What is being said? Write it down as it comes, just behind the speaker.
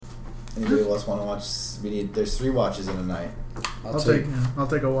Anybody else want to watch? There's 3 watches in a night. I'll take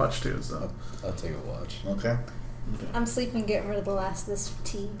a watch too. So I'll take a watch. Okay. I'm sleeping, getting rid of the last of this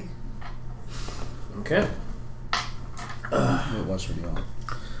fatigue. Okay. What watch would you want?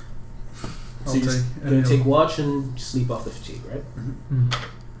 So you're going to take watch and sleep off the fatigue, right? Mm-hmm.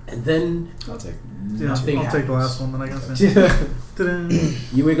 And then I'll take. nothing I'll happens. take the last one then, I guess. Yeah.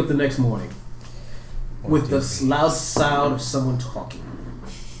 You wake up the next morning with the loud sound of someone talking.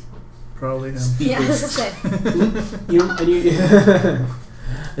 Probably him. Yeah, I was gonna say.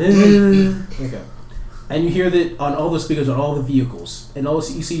 Okay. And you hear that on all the speakers on all the vehicles, and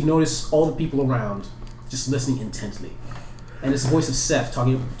also you notice all the people around just listening intently. And it's the voice of Seth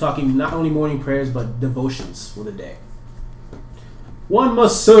talking not only morning prayers but devotions for the day. One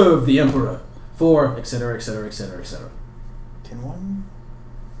must serve the emperor for etc. etc. etc. etc.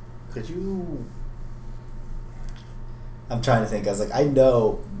 Could you? I'm trying to think. I was like, I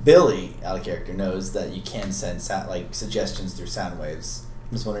know Billy, out of character, knows that you can send suggestions through sound waves.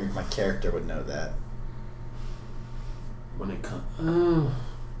 I'm just wondering if my character would know that. When it comes,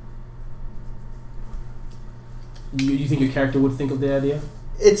 you think your character would think of the idea?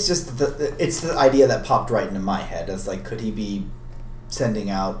 It's just the idea that popped right into my head. It's like, could he be sending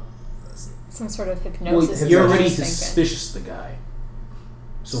out Some sort of hypnosis. Well, you're is what I already was thinking. suspicious of the guy.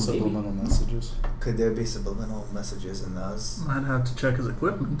 So Subliminal messages. Could there be subliminal messages in those? I'd have to check his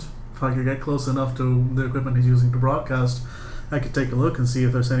equipment. If I could get close enough to the equipment he's using to broadcast, I could take a look and see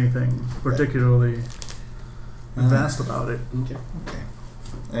if there's anything particularly advanced about it. Okay.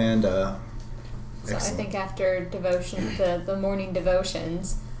 And So I excellent. think after devotion, the morning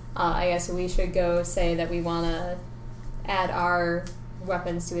devotions, I guess we should go say that we want to add our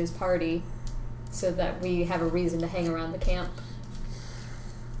weapons to his party, so that we have a reason to hang around the camp,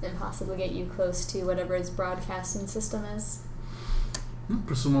 and possibly get you close to whatever his broadcasting system is.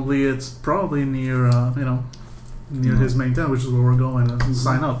 Presumably, it's probably near near his main town, which is where we're going to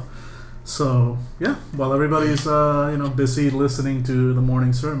sign up. So yeah, while everybody's busy listening to the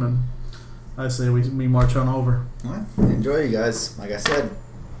morning sermon, I say we march on over. All right. Enjoy, you guys. Like I said,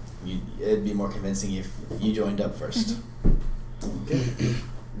 it'd be more convincing if you joined up first. Okay.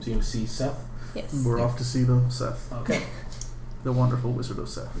 So you going to see Seth? Yes. We're off to see the Seth, Okay. the wonderful wizard of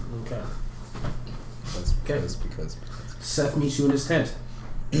Seth. Okay. Because. Seth meets you in his tent.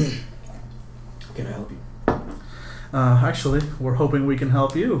 Can I help you? Actually, we're hoping we can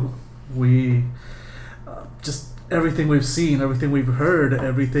help you. We just everything we've seen, everything we've heard,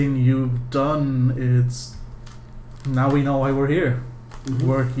 everything you've done. It's now we know why we're here. Mm-hmm.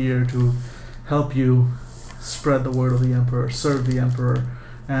 We're here to help you spread the word of the Emperor, serve the Emperor,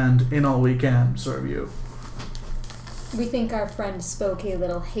 and in all we can, serve you. We think our friend spoke a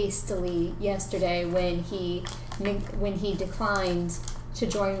little hastily yesterday when he declined to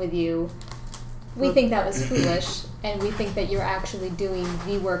join with you. We think that was foolish, and we think that you're actually doing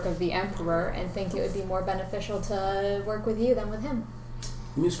the work of the Emperor, and think it would be more beneficial to work with you than with him.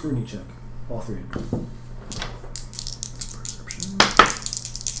 Give me a scrutiny check. All three of you. Perception.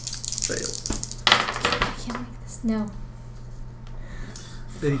 Fail. I can't make this. No.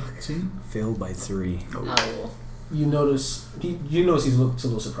 18. Failed by 3. Oh. You notice he's a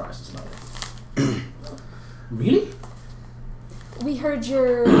little surprised about it. Really? We heard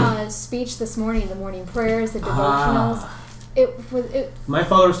your speech this morning, the morning prayers, the devotionals. It My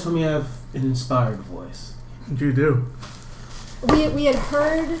father told me I have an inspired voice. You do. We had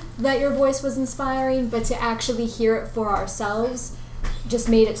heard that your voice was inspiring, but to actually hear it for ourselves just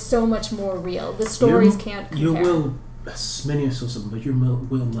made it so much more real. The stories can't compare. Your will, as many as possible, but your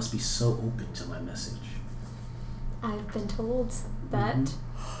will must be so open to my message. I've been told that.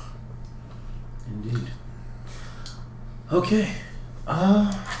 Mm-hmm. Indeed. Okay.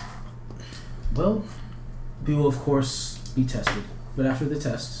 Well, we will of course be tested, but after the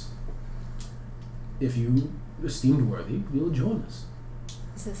tests, if you are deemed worthy, you'll join us.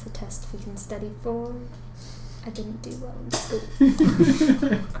 Is this a test we can study for? I didn't do well in school.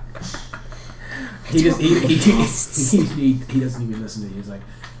 He doesn't even listen to you.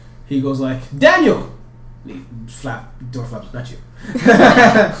 He goes like, Daniel! Door flaps, not you.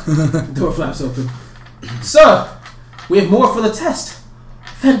 Door flaps open. Sir, we have more for the test.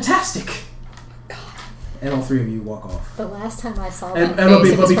 Fantastic. And all three of you walk off. The last time I saw And that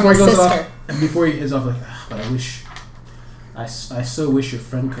face, it was before he from a goes sister. off, and before he is off, but I wish, I so wish your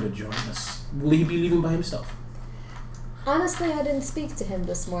friend could have joined us. Will he be leaving by himself? Honestly, I didn't speak to him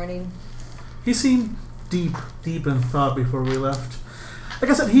this morning. He seemed deep in thought before we left. Like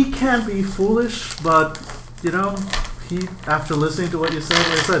I said, he can be foolish, but, he, after listening to what you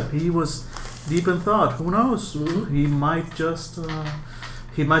said, he was deep in thought. Who knows? Mm-hmm. He might just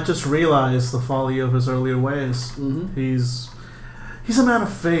he might just realize the folly of his earlier ways. Mm-hmm. He's a man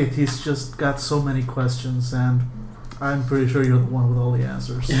of faith. He's just got so many questions, and I'm pretty sure you're the one with all the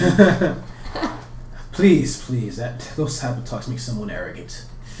answers. Please, those type of talks make someone arrogant.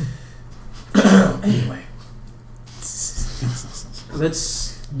 Anyway,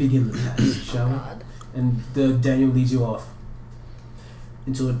 let's begin the task, shall we? And Daniel leads you off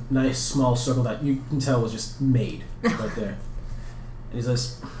into a nice small circle that you can tell was just made right there. And he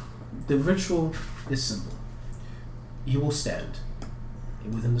says, the ritual is simple. You will stand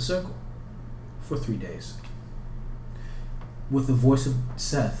within the circle for 3 days with the voice of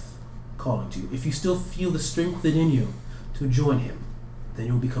Seth calling to you. If you still feel the strength within you to join him, then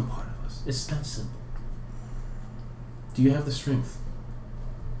you'll become part of us. It's that simple. Do you have the strength?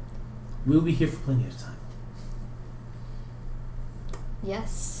 We'll be here for plenty of time.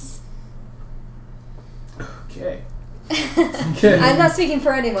 Yes. Okay. I'm not speaking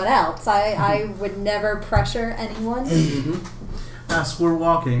for anyone else. I would never pressure anyone. Mm-hmm. As we're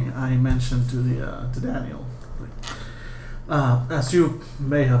walking, I mentioned to Daniel, as you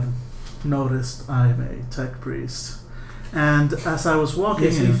may have noticed, I'm a tech priest, and as I was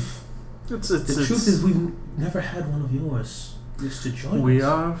walking in, the truth is we've never had one of yours used to join we us.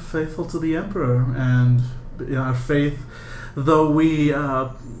 are faithful to the Emperor, and our faith, though we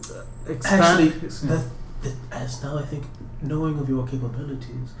Actually, as now I think, knowing of your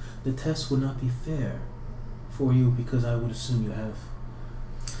capabilities, the test would not be fair for you because I would assume you have.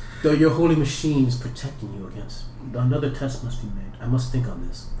 Though your holy machine is protecting you against. Another test must be made. I must think on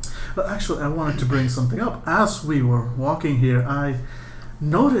this. But actually, I wanted to bring something up. As we were walking here, I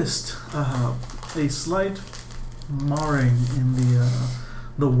noticed a slight marring in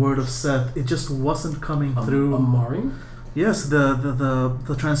the word of Seth. It just wasn't coming through. A marring? Yes,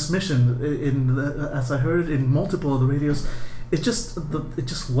 the transmission as I heard it in multiple of the radios, it just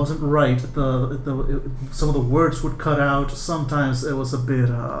wasn't right. Some of the words would cut out. Sometimes it was a bit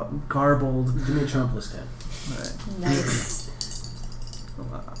garbled. Give me a charm plus 10. Right. Nice.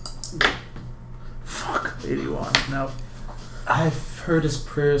 Fuck, 81. Now, I've heard his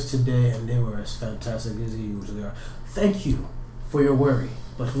prayers today, and they were as fantastic as he usually are. Thank you for your worry,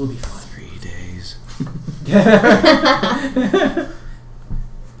 but we'll be fine. 3 days.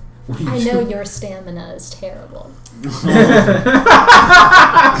 I know your stamina is terrible.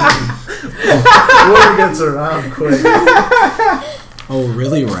 word gets around quick. Oh,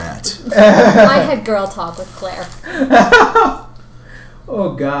 really, rat? I had girl talk with Claire.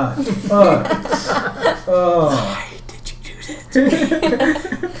 Oh, God. Why did you do that to me?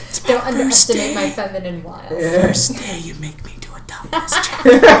 Don't underestimate my feminine wiles. First day you make me do a toughness check.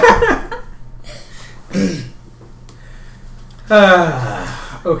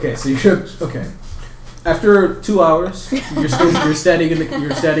 Okay, so okay. After 2 hours, you're standing in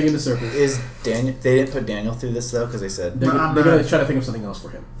the circle. Is Daniel? They didn't put Daniel through this though, because they said. They're gonna try to think of something else for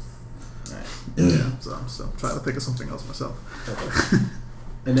him. Yeah, so I'm still trying to think of something else myself. Okay.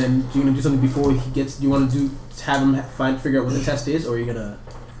 And then you're gonna do something before he gets. Do you want to have him figure out what the test is, or are you gonna?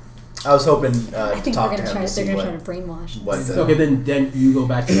 I was hoping I to think talk we're to gonna him try. to see They're what. gonna try to brainwash. What the, Okay, then you go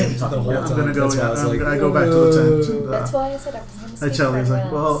back to him and talk The to whole him. I'm gonna go. That's why I was like, I go back to the tent. And, That's why I said I was gonna I speak tell for you, it's like,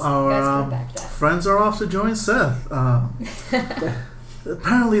 everyone well, else. You guys our come back to that. friends are off to join Seth.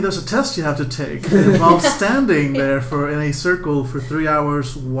 Apparently, there's a test you have to take. It involves standing there in a circle for 3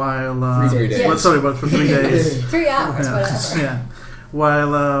 hours while. 3 days. Well, sorry, but for 3 days. 3 hours, whatever. Yeah.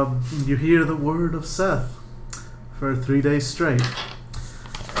 While you hear the word of Seth for 3 days straight.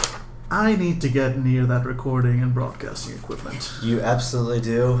 I need to get near that recording and broadcasting equipment. You absolutely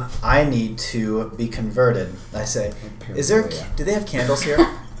do. I need to be converted. I say, is there? Do they have candles here?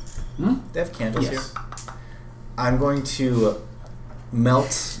 They have candles Yes. here. I'm going to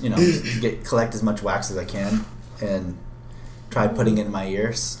melt. Collect as much wax as I can, and try putting it in my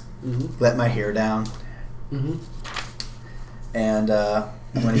ears. Mm-hmm. Let my hair down, Mm-hmm. and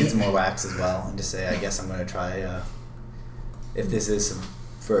I'm going to get some more wax as well, and just say, I guess I'm going to try. If this is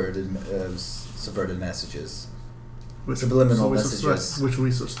subverted messages. Subliminal messages. Which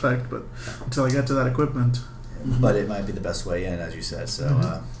we suspect, but until I get to that equipment. But it might be the best way in, as you said.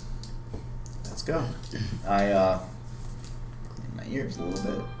 So let's go. I clean my ears a little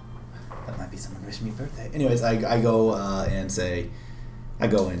bit. That might be someone wishing me birthday. Anyways, I go and say, I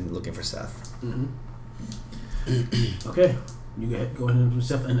go in looking for Seth. Mm-hmm. Okay, you go ahead and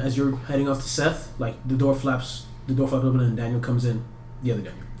Seth, and as you're heading off to Seth, like the door flaps open, and Daniel comes in. The other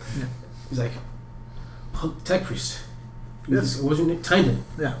Daniel. Yeah. He's like, oh, Tech Priest. Yes. Wasn't it Titan?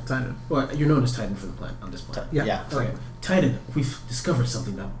 Yeah, Titan. Well, you're known as Titan for the plant on this planet. Yeah. Okay. Titan, we've discovered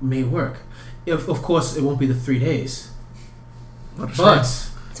something that may work. Of course, it won't be the 3 days. What a shame.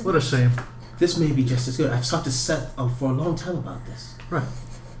 But What a shame. this may be just as good. I've talked to Seth for a long time about this. Right.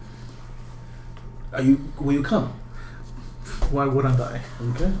 Will you come? Why wouldn't I?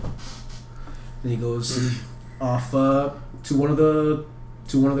 Okay. Then he goes off to one of the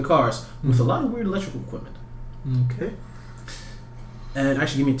cars with a lot of weird electrical equipment. Okay. And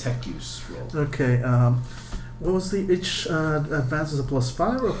actually, give me a tech use roll. Okay. What was the each advance is a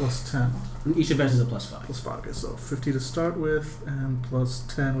 +5 or a +10? Each advance is a +5. +5. Okay, so 50 to start with, and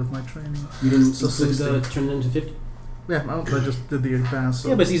 +10 with my training. You didn't So include 60. turn it into 50. Yeah, I just did the advance. So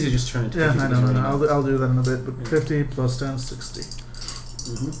Yeah, but it's easy to just turn it to yeah, 50. I know. I'll do that in a bit. But 50 plus 10, 60.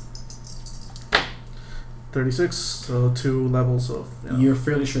 Mm-hmm. 36. So 2 levels of. You know. You're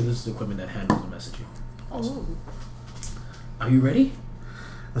fairly sure this is the equipment that handles the messaging. Oh. Are you ready?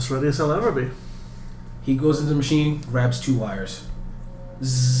 As ready as I'll ever be. He goes into the machine, grabs 2 wires.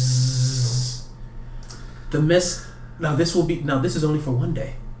 Zzz. The mess. Now this is only for one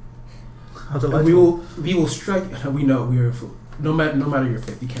day. How And delightful. we will strike. We know we are. No matter your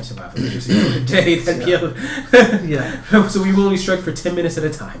faith, you can't survive for a day. That Yeah. So we will only strike for 10 minutes at a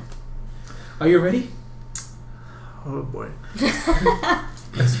time. Are you ready? Oh boy.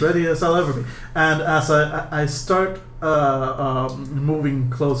 As ready as I'll ever be. And as I start moving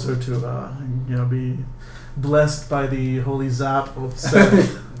closer to be blessed by the holy zap of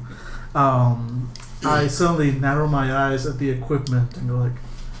Seth, I suddenly narrow my eyes at the equipment and go like,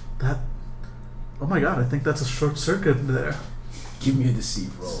 that. Oh my god! I think that's a short circuit there. Give me a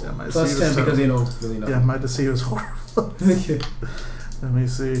deceive roll. Yeah, my Plus deceive is 10 because terrible. they don't really know. Yeah, my deceive is horrible. Let me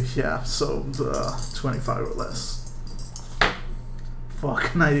see. Yeah, so 25 or less.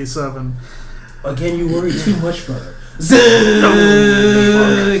 Fuck, 97. Again, you worry too much, brother.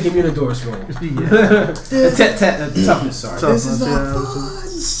 Give me an endorse roll. Yeah. Toughness, sorry. This is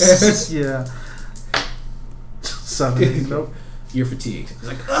fun. Yeah. 70. Nope. You're fatigued. It's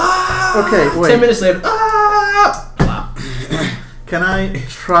like, ah! Okay, wait. 10 minutes later, ah! Wow. Can I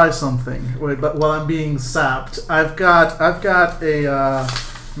try something? Wait, but while I'm being sapped, I've got a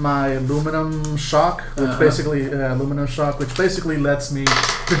my aluminum shock, which basically lets me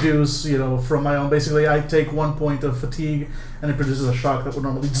produce, from my own. Basically, I take 1 point of fatigue, and it produces a shock that would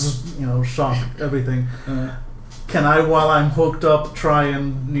normally, shock everything. Can I, while I'm hooked up, try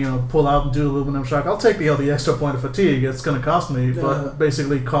and pull out and do aluminum shock? I'll take the extra point of fatigue. It's going to cost me, but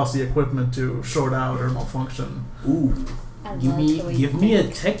basically cost the equipment to short out or malfunction. Ooh. I Give love me the way give you me a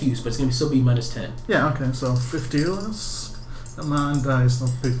think. tech use, but it's gonna still be minus 10. Yeah, okay, so 50 or less. Come on, dice,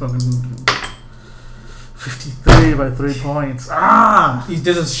 don't be fucking 53 by 3 points. Ah! He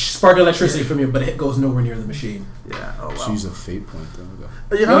does a spark of electricity from you, but it goes nowhere near the machine. Yeah, oh wow. Choose a fate point though.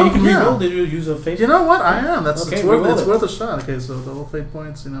 No, you can reroll. Did you use a fate? You know what? I am. That's Okay, it's worth reroll it's it. worth a shot. Okay, so double fate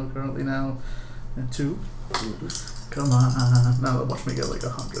points. Currently now at 2. Come on, now watch me get like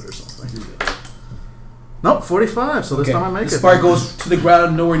 100 or something. Nope, 45. So this time I make the it. spark goes to the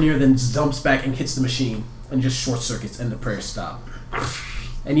ground, nowhere near, then dumps back and hits the machine, and just short circuits, and the prayers stop.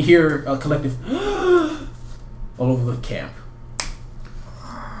 And you hear a collective all over the camp.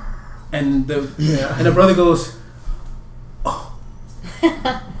 And the brother goes, "Oh,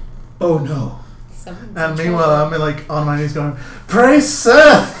 oh no." Someone's And in meanwhile, I'm like on my knees going, "Praise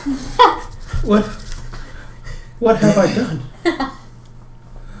Seth!" What have I done?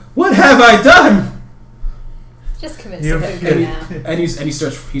 What have I done? Just commit You've- suicide now. And he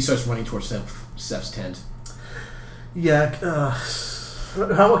starts running towards Seth's tent. Yeah.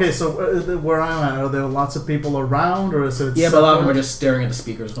 Okay, so where I'm at, are there lots of people around, or is it? Yeah, but a lot of them are just staring at the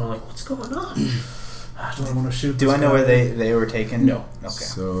speakers, going like, "What's going on?" Do I want to shoot? Do this I know guy? where they were taken? No. Okay.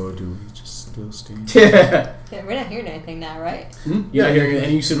 So do we just still stand? Yeah. Yeah, we're not hearing anything now, right? You're not hearing it,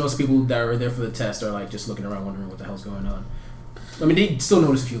 and you see most people that are there for the test are like just looking around, wondering what the hell's going on. I mean, they still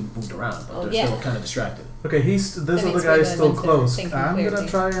notice if you moved around, but Oh, they're yeah. still kind of distracted. Okay, this That other means guy we're is the still ones that are close. thinking I'm gonna clearly.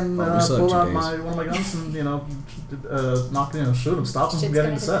 try and Oh, we still have pull 2 out days. one of my guns and knock shoot him, stop him Shit's from gonna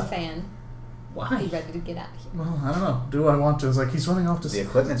getting hit to the Seth. fan. Be Why? ready to get out of here. Well, I don't know. Do I want to? It's like he's running off to. The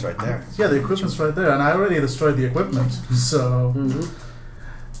equipment's right there. Yeah, the equipment's right there, and I already destroyed the equipment. So Mm-hmm.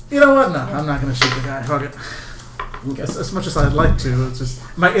 you know what? No, I'm not gonna shoot the guy. Fuck it. Okay. As much as I'd like to, it's just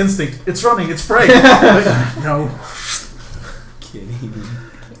my instinct. It's running. It's spraying. No. Kidding.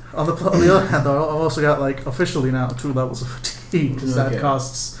 On the other hand, though, I've also got like officially now 2 levels of fatigue because that Okay.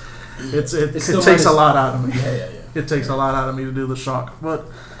 costs. It still takes a minus- lot out of me. Yeah. It takes a lot out of me to do the shock. But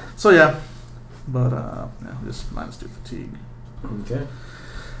so yeah, but just -2 fatigue. Okay.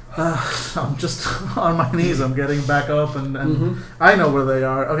 I'm just on my knees. I'm getting back up, and Mhm. I know where they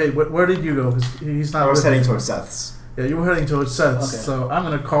are. Okay, where did you go? 'Cause he's not. I was with heading me. towards Seth's. Yeah, you were heading towards Seth's. Okay. So I'm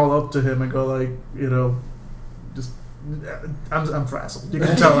gonna call up to him and go like, I'm frazzled. You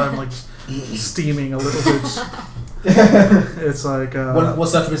can tell I'm like steaming a little bit. It's like What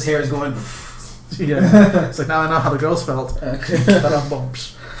stuff of his hair is going? yeah. It's like now I know how the girls felt.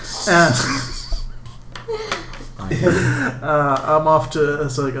 Ba-dum-bumps. I'm off to.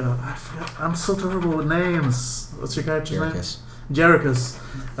 It's like I forgot. I'm so terrible with names. What's your character's name? Jerichus.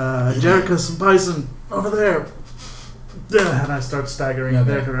 Jerichus and Bison over there. And I start staggering in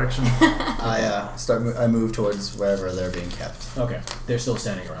their direction. I move towards wherever they're being kept. Okay, they're still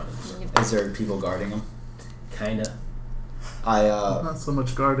standing around. Is there people guarding them? Kinda. Not so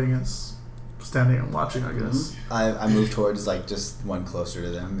much guarding as standing and watching, I guess. I move towards like just one closer to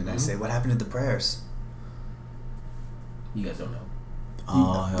them, and I say, "What happened to the prayers?" You guys don't know.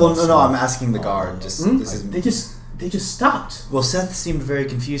 Well, no, I'm asking the guard. Just this is They just stopped. Well, Seth seemed very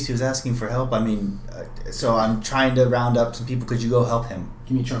confused. He was asking for help. I mean, so I'm trying to round up some people. Could you go help him?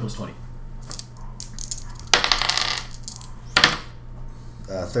 Give me a charm plus 20.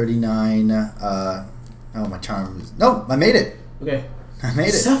 39. My charm. No, I made it. Okay. I made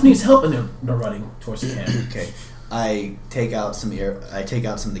it. Seth needs help, and they're running towards the camp. Okay. I take out some of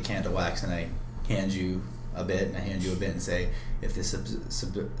the candle wax, and I hand you a bit, and say, if this is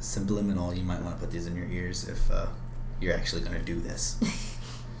subliminal, you might want to put these in your ears if you're actually going to do this.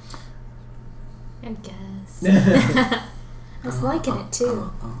 I guess. I was liking it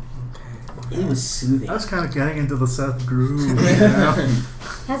too. It was soothing. I was kind of getting into the Seth groove. You know?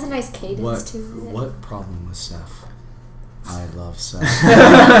 Has a nice cadence too. What problem with Seth? I love Seth.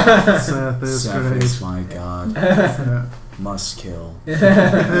 Seth is Seth great. is my god. Yeah. Must kill.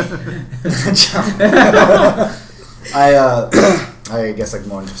 I guess like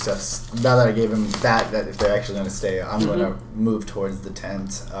more into Steph's. Now that I gave him that if they're actually going to stay, I'm going to move towards the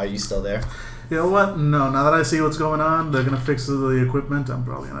tent. Are you still there? You know what? No, now that I see what's going on, they're going to fix the equipment. I'm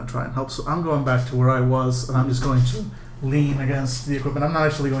probably going to try and help. So I'm going back to where I was, and I'm just going to lean against the equipment. I'm not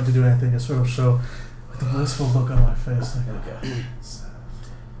actually going to do anything. Just sort of show with a blissful look on my face. Like, okay.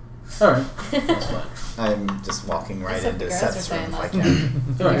 Alright. That's fine. I'm just walking right Except the into girls Seth's are room if I saying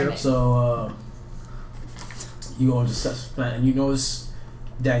can. Alright, so you go into Seth's plan, and you notice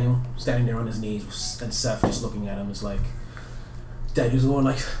Daniel standing there on his knees, and Seth just looking at him is like, Daniel's going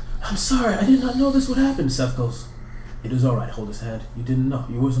like, I'm sorry, I did not know this would happen. Seth goes, it is alright, hold his head. You didn't know.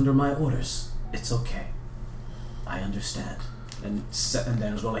 You was under my orders. It's okay. I understand. And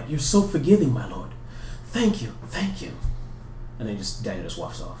Daniel's going like, you're so forgiving, my lord. Thank you. And then Daniel just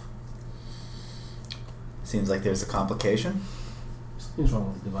walks off. Seems like there's a complication. Something's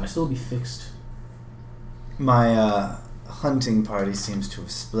wrong with the device. It'll be fixed. My hunting party seems to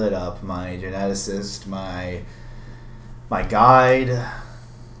have split up. My geneticist, my guide,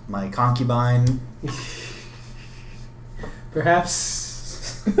 my concubine.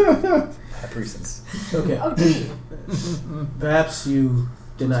 Perhaps. Have reasons. Okay. Oh, do you? Perhaps you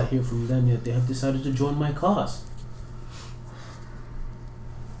did not hear from them yet. They have decided to join my cause.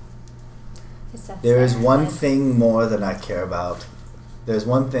 There is one thing more that I care about. There's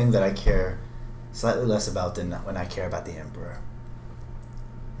one thing that I care slightly less about than when I care about the Emperor.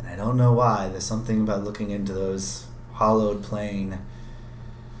 And I don't know why. There's something about looking into those hollowed plain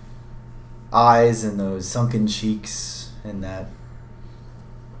eyes and those sunken cheeks and that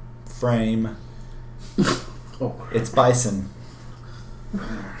frame. Oh. It's Bison.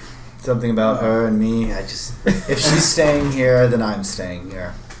 Something about her and me. If she's staying here, then I'm staying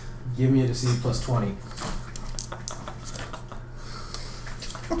here. Give me a deceive plus 20.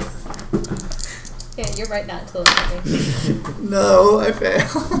 Yeah, you're right not to look at me. No, I failed.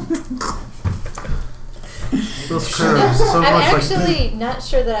 those curves, so I'm much actually not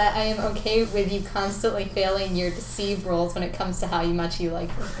sure that I am okay with you constantly failing your deceive rolls when it comes to how much you like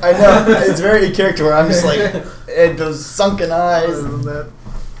her. I know. It's very a character where I'm just like, those sunken eyes and that.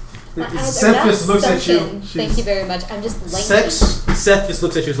 Seth just looks at you. Thank you very much. I'm just lanky. Seth just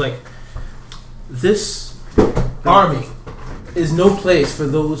looks at you. Is like, this army is no place for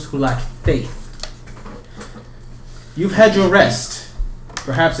those who lack faith. You've had your rest.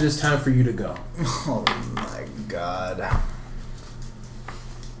 Perhaps it is time for you to go. Oh my god.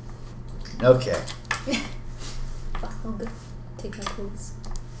 Okay. I'll go take my clothes.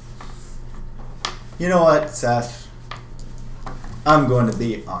 You know what, Seth? I'm going to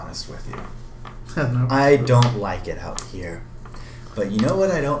be honest with you. No. I don't like it out here. But you know what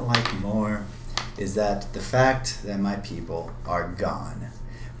I don't like more? Is that the fact that my people are gone.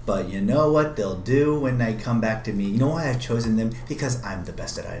 But you know what they'll do when they come back to me? You know why I've chosen them? Because I'm the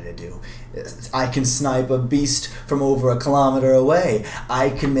best at what I do. I can snipe a beast from over a kilometer away. I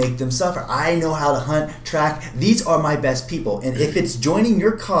can make them suffer. I know how to hunt, track. These are my best people. And if it's joining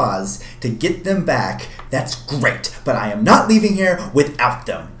your cause to get them back, that's great. But I am not leaving here without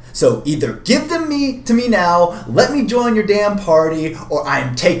them. So either give them to me now, let me join your damn party, or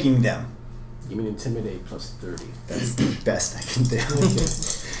I'm taking them. You mean intimidate plus 30? That's the best I can do.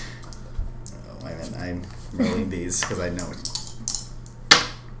 Oh, wait a minute. I'm rolling these because I know it.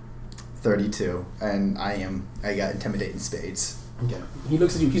 32, and I got intimidate in spades. Okay. He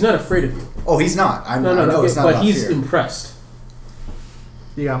looks at you. He's not afraid of you. Oh, he's not. I know okay, it's not but about he's fear. impressed.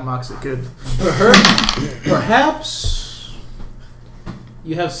 You got Moxie, good. Perhaps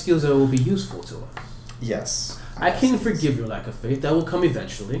you have skills that will be useful to us. Yes. I can forgive your lack of faith. That will come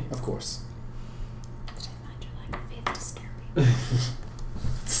eventually. Of course.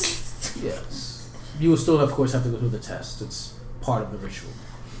 Yes. You will still, of course, have to go through the test. It's part of the ritual.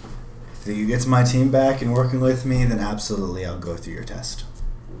 If you get my team back and working with me, then absolutely I'll go through your test.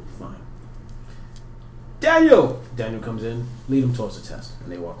 Fine. Daniel! Daniel comes in. Lead him towards the test.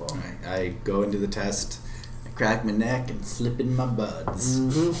 And they walk off. All right. I go into the test, I crack my neck, and slip in my buds.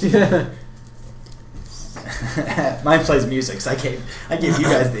 Mm-hmm. Mine plays music, so I gave you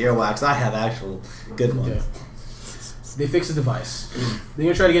guys the earwax. I have actual good ones. Okay. They fix the device. They're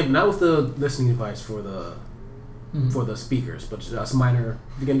gonna try to get not with the listening device for the speakers, but just minor.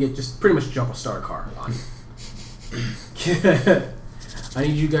 They're gonna get just pretty much jump a starter car on you. I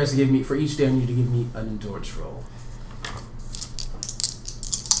need you guys to give me for each day. I need you to give me an endurance roll.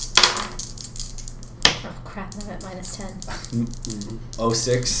 Oh crap! I'm at minus 10.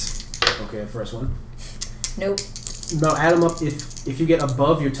 06. Okay, first one. Nope. Now add them up. If you get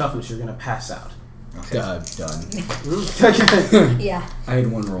above your toughness, you're gonna pass out. Okay. Done. Yeah. I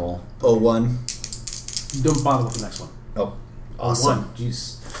had one roll. 01. Don't bother with the next one. Oh, awesome. 1.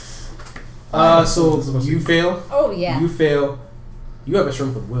 Jeez. So you fail. Oh yeah. You fail. You have a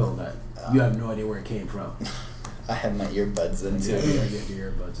strength of will that you have no idea where it came from. I had my earbuds in Yeah, too. you gotta get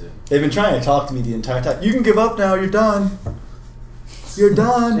your earbuds in. They've been trying to talk to me the entire time. You can give up now. You're done. You're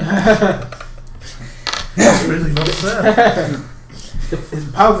done. That's really not sad. The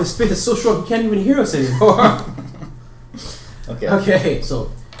power of his faith is so strong you can't even hear us anymore. Okay. Okay, so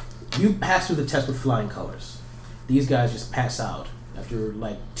you pass through the test with flying colors. These guys just pass out after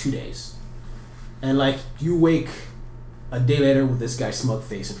like 2 days. And like you wake a day later with this guy's smug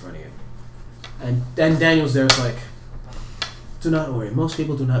face in front of you. And then Daniel's there, it's like, do not worry, most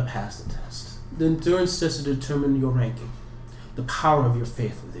people do not pass the test. The endurance test to determine your ranking, the power of your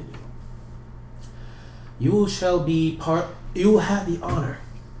faith within you. You will have the honor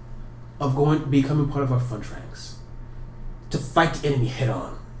of becoming part of our front ranks. To fight the enemy head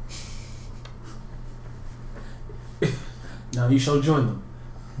on. Now you shall join them.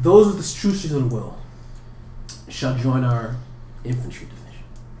 Those with the true strength of will shall join our infantry division.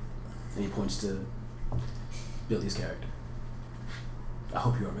 And he points to Billy's character. I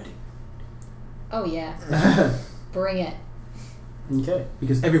hope you are ready. Oh yeah. Bring it. Okay.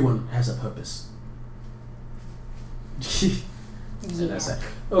 Because everyone has a purpose. And that's Yeah. it.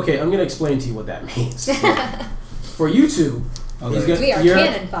 Okay, I'm gonna explain to you what that means. For you two, he's gonna- We are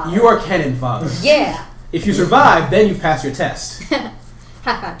cannon fodder. You are cannon fodder. Yeah. If you survive, then you've passed your test. High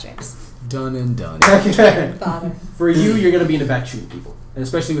five, James. Done and done. Cannon fodder. For you, you're gonna be in the back shooting people, and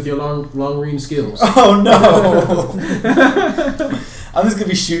especially with your long range skills. Oh no! I'm just gonna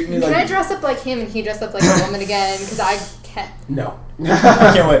be shooting. Can I Like, dress up like him and he dress up like a woman again? Because I can't. No.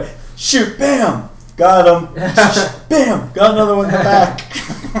 I can't wait. Shoot! Bam! Got him. Bam! Got another one in the back.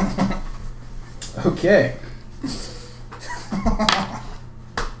 Okay.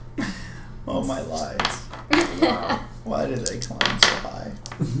 Oh my lives! Wow. Why did they climb so high?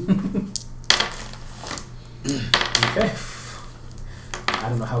 Okay. I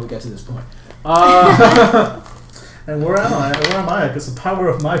don't know how we got to this point. And where am I? Where am I? Because the power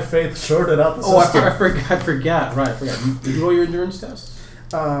of my faith shorted out the Oh, I system. forgot. Right, I forgot. Did you roll your endurance test?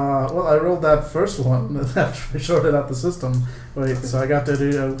 Well, I rolled that first one after I shorted out the system. Wait, so I got to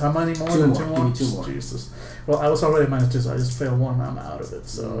do how many more? Two than more. Two Give more? me 2 more. Jesus. Well, I was already minus 2, so I just failed 1. I'm out of it.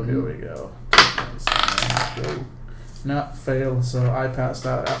 So here we go. Go. Not fail. So I passed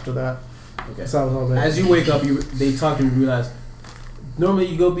out after that. Okay. So I was already. As you wake up, they talk and you realize normally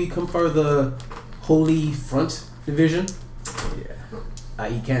you go become part of the Holy Front Division, Yeah.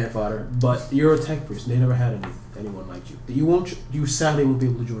 i.e. cannon fodder, but you're a tech person. They never had anyone like you. You sadly won't be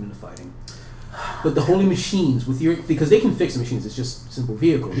able to join in the fighting. But the holy machines because they can fix the machines. It's just simple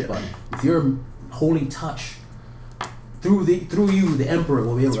vehicles. Yeah. But with your holy touch, through you, the Emperor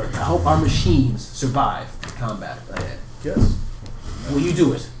will be able to help our machines survive combat ahead. Yes. Will you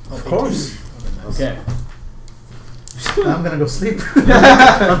do it? Of course. Okay. I'm gonna go sleep.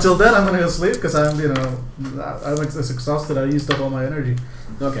 Until then, I'm gonna go sleep because I'm just exhausted. I used up all my energy.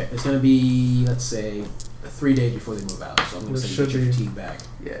 Okay. It's gonna be, let's say, 3 days before they move out. So I'm gonna Which say should get your be- fatigue back.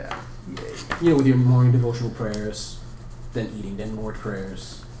 Yeah. You know, with your morning devotional prayers, then eating, then more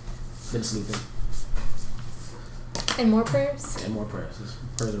prayers, then sleeping, And more prayers? and more prayers.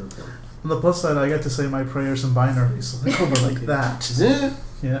 Prayers are important. On the plus side, I get to say my prayers in binary, so they over like that. Is it?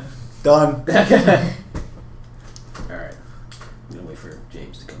 Yeah. Done. Alright. I'm gonna wait for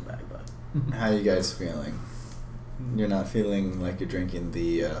James to come back, but How you guys feeling? You're not feeling like you're drinking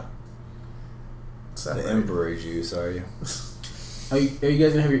the Emperor juice, are you? are you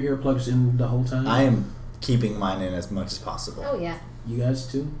guys gonna have your earplugs in the whole time? I am keeping mine in as much as possible. Oh, yeah. You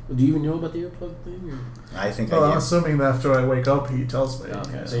guys too? Do you even know about the earplug thing? Or? I think Well, I I'm do. assuming that after I wake up, he tells me.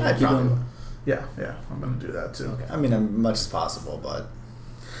 Okay, so I you keep probably them. will. Yeah, I'm gonna do that too. Okay. I mean, as much as possible, but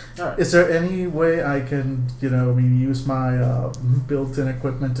Alright. Is there any way I can, use my built-in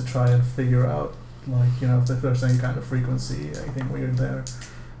equipment to try and figure out, if there's any kind of frequency, anything weird there?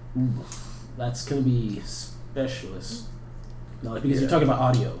 That's gonna be specialist. No, because Yeah. you're talking about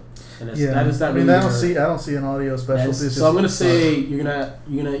audio. And that's, Yeah, that is not I mean, really I don't your- see an audio specialty. it's So I'm gonna just- say you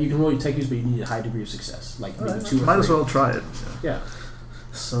can roll your tech use, but you need a high degree of success, like maybe Alright, 2 or might as 3. well try it. Yeah.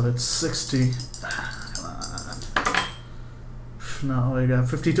 So that's 60. Come on. No, I got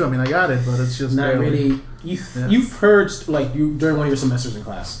 52. I mean, I got it, but it's just Not barely. really. You've heard during one of your semesters in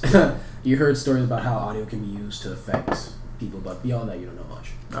class, you heard stories about how audio can be used to affect people, but beyond that, you don't know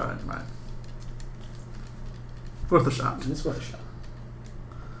much. All right. Worth a shot. It's worth a shot.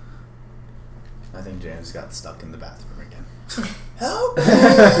 I think James got stuck in the bathroom again. Help me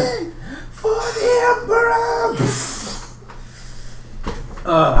for the Emperor!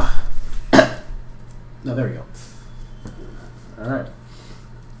 No, there we go. Alright.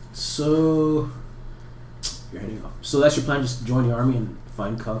 So, you're heading off. So that's your plan, just join the army and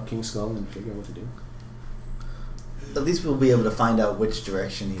find King Skull and figure out what to do? At least we'll be able to find out which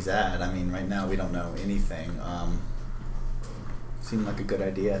direction he's at. I mean, right now we don't know anything. Seemed like a good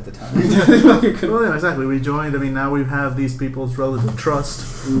idea at the time. Well, yeah, exactly. We joined. I mean, now we have these people's relative trust,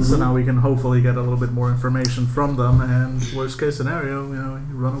 Mm-hmm. so now we can hopefully get a little bit more information from them. And worst case scenario, you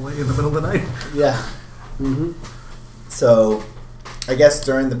run away in the middle of the night. Yeah. Mm-hmm. So, I guess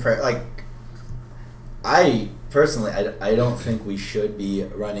during the prayer, I personally, I don't think we should be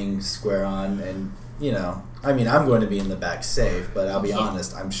running square on, and I mean, I'm going to be in the back safe, but I'll be Yeah.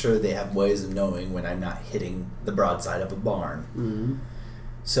 honest, I'm sure they have ways of knowing when I'm not hitting the broadside of a barn. Mm-hmm.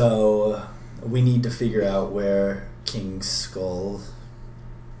 So, we need to figure out where King Skull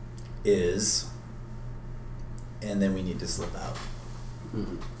is, and then we need to slip out.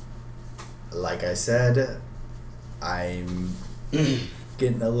 Mm-hmm. Like I said, I'm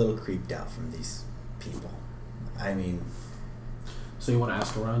getting a little creeped out from these people. I mean, So you want to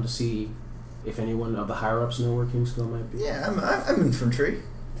ask around to see if anyone of the higher-ups know where King Skull might be? yeah, I'm infantry. I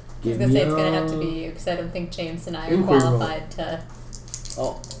was Give going to say me it's going to a- have to be you because I don't think James and I are Inquiry roll. qualified to.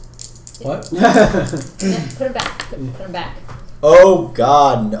 Oh. What? Yeah, put him back. Put him back. Oh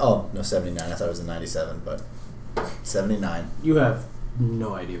God, no! Oh no, 79. I thought it was a 97, but 79. You have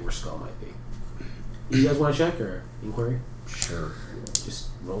no idea where Skull might be. You guys want to check or inquiry? Sure. Just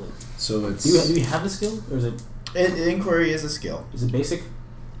roll it. So it's. Do you have the skill, or is it Inquiry is a skill. basic?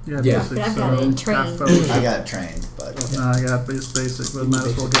 Yeah. Yeah. Basic, But I've got it half trained. fellowship. I got trained, but Okay. No, I got basic, but might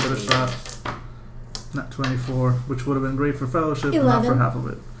as well give it a shot. Not 24, which would have been great for fellowship, but not for 11. half of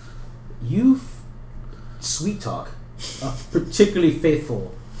it. Sweet talk, a particularly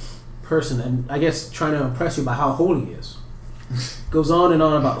faithful person, and I guess trying to impress you about how holy he is. Goes on and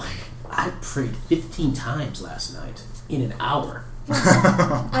on about I prayed 15 times last night in an hour.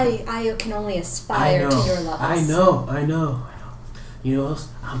 I can only aspire to your levels. I know. You know what else?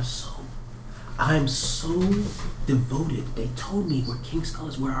 I'm so devoted. They told me where King Skull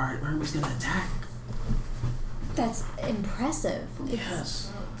is, where our army's gonna attack. That's impressive.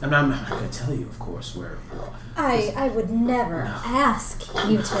 Yes. And I'm not gonna tell you, of course, where. I would never No. ask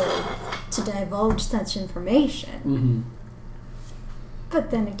you to divulge such information. Mm-hmm. But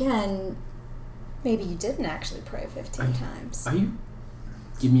then again, maybe you didn't actually pray 15 times. Are you?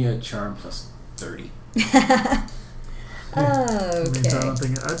 Give me a charm plus 30. I mean, I Okay. don't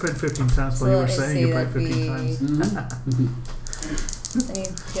think I prayed 15 times So while you were let me saying see, you prayed that'd 15 be- times. Mm-hmm. I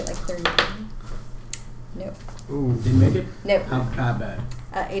need to get like 30. Nope. Ooh. Didn't make it? Nope. How bad?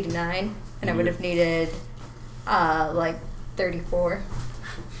 89. And I would have needed like 34.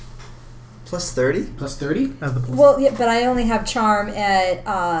 Plus 30? Plus 30? At the point. Well, yeah, but I only have charm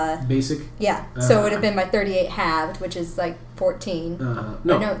at Basic? yeah. So it would have been my 38 halved, which is like 14. No.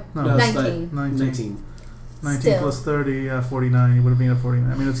 No, it's 19. 19. 19 Still. plus 30, 49. You would have been at 49.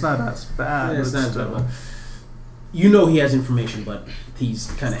 I mean, it's not as bad. Yeah, it's but not still. bad, but you know he has information, but he's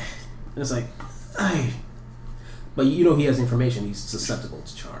kind of... It's like... But you know he has information. He's susceptible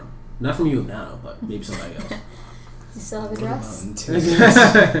to charm. Not from you now, but maybe somebody else. You still have a dress?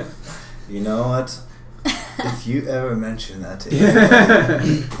 You know what? If you ever mention that to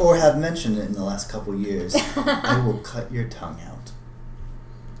anybody, or have mentioned it in the last couple years, I will cut your tongue out.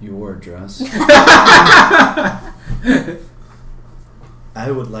 You wore a dress.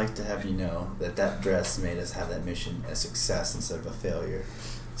 I would like to have you know that dress made us have that mission a success instead of a failure.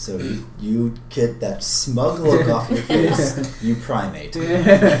 So you get that smug look off your face, you primate.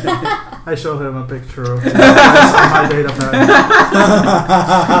 I show him a picture of it on my data pad.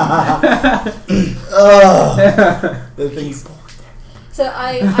 The thing's So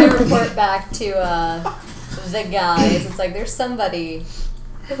I report back to the guys. It's like there's somebody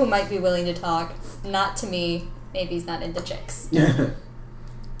who might be willing to talk. Not to me. Maybe he's not into chicks.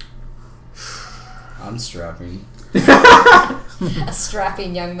 I'm strapping. A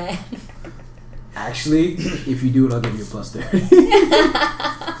strapping young man. Actually, if you do it, I'll give you a plus 30.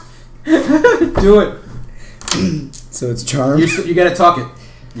 Do it. So it's charm. You gotta talk it.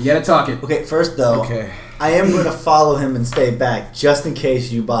 You gotta talk it. Okay, first though, Okay. I am going to follow him and stay back just in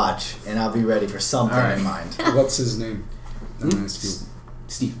case you botch, and I'll be ready for something All right. in mind. What's his name? I'm gonna ask you.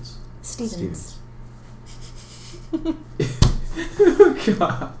 Stevens. Stevens.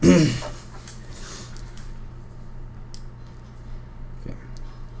 God. Okay.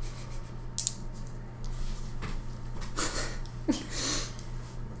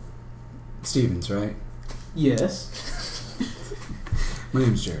 Stevens, right? Yes. My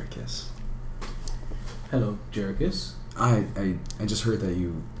name's Jerichus. Hello, Jerichus. I just heard that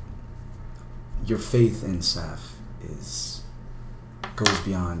your faith in Saf goes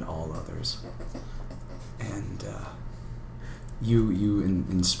beyond all others, and you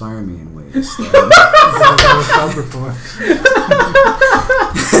inspire me in ways that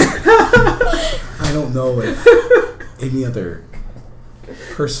I don't know if any other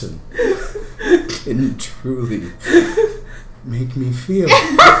person can truly make me feel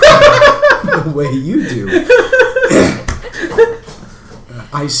the way you do.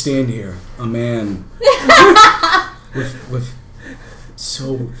 I stand here, a man with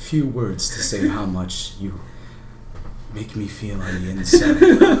so few words to say how much you make me feel on the inside.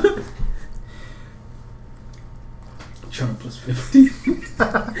 Charm plus 50.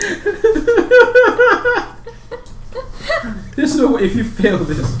 There's no way if you fail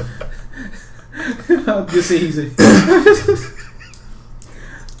this. I'll just say easy.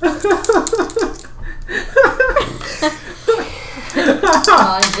 Come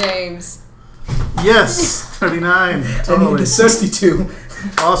on, James. Yes, 39. Totally. 62.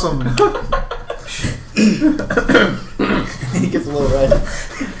 Awesome. He gets a little red.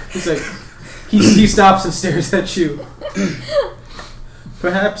 He's like, he stops and stares at you.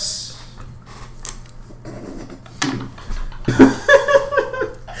 Perhaps.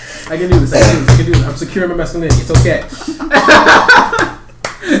 I can do this. I'm secure in my masculinity. It's okay.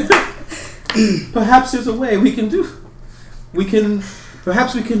 Perhaps there's a way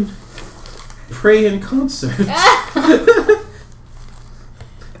perhaps we can pray in concert.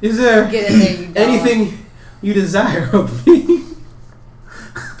 Is there Get in there, you dog. anything you desire of me?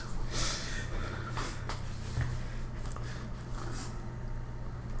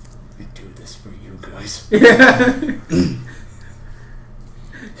 I do this for you guys.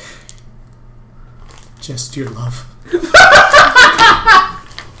 Just your love.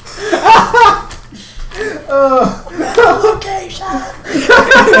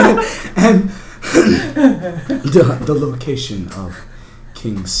 And the location of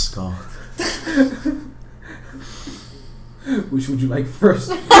King's Skull. Which would you like first?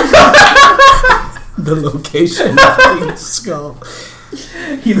 The location of King's Skull.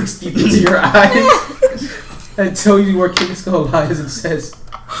 He looks deep into your eyes and tells you where King Skull lies and says,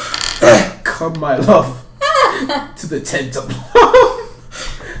 "Come, my love, to the tent of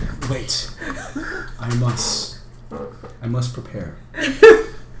love." Wait. I must prepare.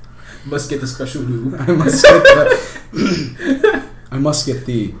 Must get the special lube. I must get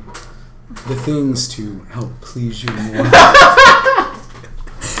the things to help please you more.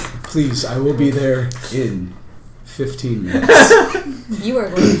 Please, I will be there in 15 minutes. You are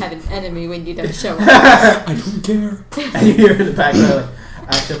going to have an enemy when you don't show up. I don't care. And you hear in the background, like,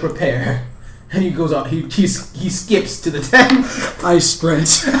 I shall prepare And he goes out. He skips to the tent. I sprint.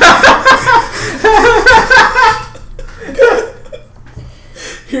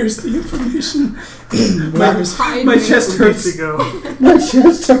 Here's the information. My chest hurts. To go. My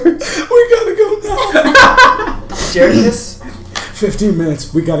chest hurts. We gotta go now. Jerichus? 15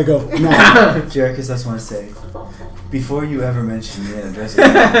 minutes. We gotta go now. Jerichus, I just want to say, before you ever mention me in a dressing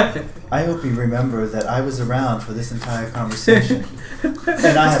room, I hope you remember that I was around for this entire conversation.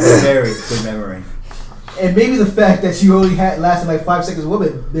 And I have a very good memory. And maybe the fact that you only lasted like 5 seconds with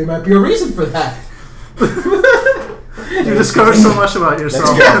it, there might be a reason for that. You discovered so much about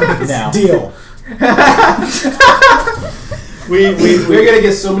yourself. Let's go now. Deal. We're gonna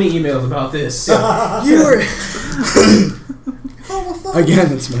get so many emails about this. You were...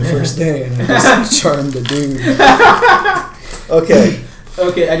 Again, it's my first day, and I just charmed a dude. Okay.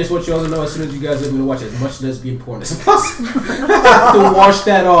 Okay, I just want you all to know as soon as you guys are going to watch as much lesbian porn as possible to wash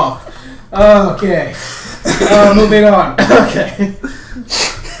that off. Okay. Moving on. Okay.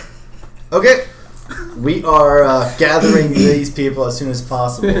 Okay. We are gathering these people as soon as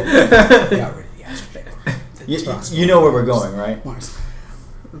possible. Got rid of the aspect. You know where we're going, right? Mars.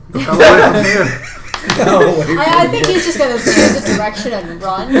 Come away from here. I think he's just gonna change the direction and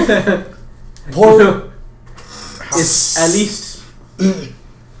run. It's at least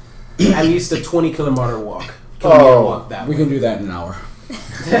a 20-kilometer walk. Oh. That We way. can do that in an hour.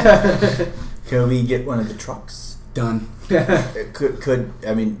 Can we get one of the trucks? Done. Could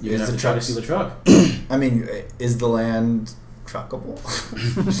I mean? You're gonna have to try to steal the truck. I mean, is the land truckable?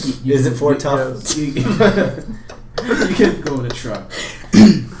 Is it for tough? You can go in a truck.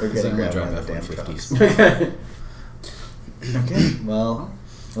 We're Because gonna I'm grab gonna one drive of the damn F-150s. trucks. Okay. Well,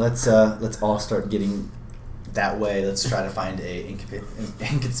 let's all start getting that way. Let's try to find a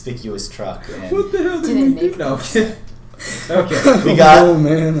inconspicuous truck. And What the hell Do did they we make do? No. Okay. we got. Oh,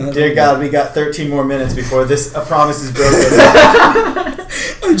 man. Dear God, we got 13 more minutes before this promise is broken.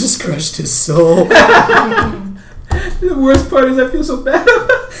 I just crushed his soul. The worst part is I feel so bad.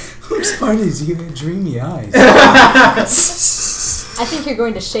 Worst part is you had dreamy eyes. I think you're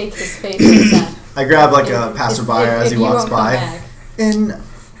going to shake his face with that. I grab like a passerby as he you walks won't come by. back. In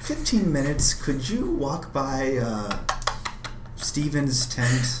 15 minutes, could you walk by Steven's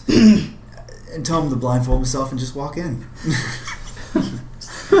tent and tell him to blindfold himself and just walk in?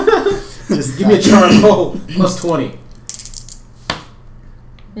 Just Give me a charcoal plus 20.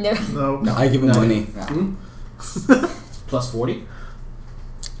 No. No. I give him 20. Plus 40.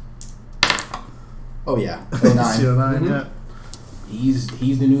 Oh yeah, oh, 9. CO9, Mhm. yeah. He's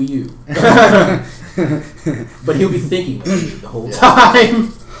the new you. But he'll be thinking of you the whole Yeah.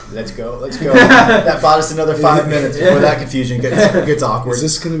 time. Let's go. That bought us another 5 minutes before that confusion gets awkward. Is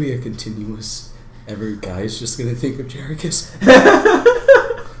this going to be a continuous... Every guy's just going to think of Jerichus?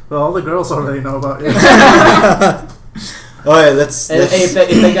 Well, all the girls already know about you. Oh yeah, let's. And hey, if that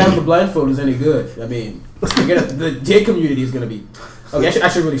guy with the blindfold is any good, I mean, the gay community is gonna be. Okay, I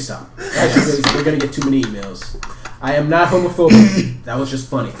should really stop. We're gonna get too many emails. I am not homophobic. That was just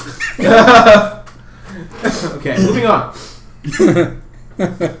funny. Okay, moving on.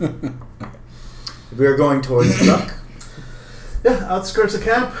 We are going towards the truck. Yeah, outskirts of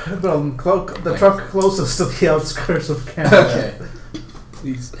camp. Well, the truck closest to the outskirts of camp. Okay.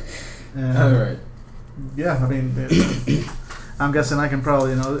 Please. And, All right. Yeah, I mean, I'm guessing I can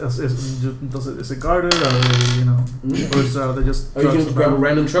probably, is it guarded or or is they just? Are you trucks gonna grab a around?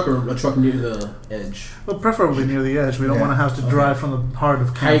 random truck or a truck near the edge? Well, preferably near the edge. We don't Yeah. want to have to drive from the heart of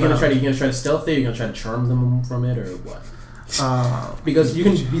camp. How are you gonna out. try to? You gonna try to stealth it? Or you gonna try to charm them from it, or what? Uh, Because you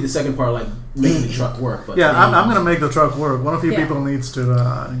can be the second part, like making the truck work. But yeah, I'm gonna make the truck work. One of you Yeah. people needs to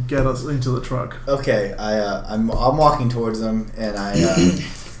get us into the truck. Okay, I'm walking towards them, and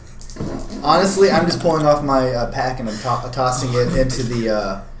honestly, I'm just pulling off my pack and I'm tossing it into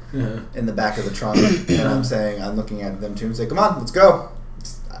the in the back of the trunk, and I'm saying, I'm looking at them too and say, "Come on, let's go."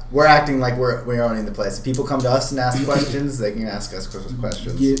 We're acting like we're owning the place. If people come to us and ask questions, they can ask us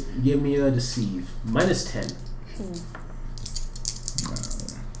questions. Give me a deceive. Minus 10.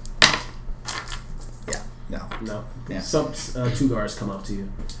 No. No. Yeah. Some 2 guards come up to you.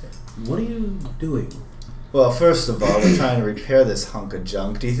 What are you doing? Well, first of all, we're trying to repair this hunk of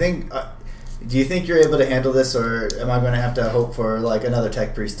junk. Do you think you're able to handle this, or am I going to have to hope for like another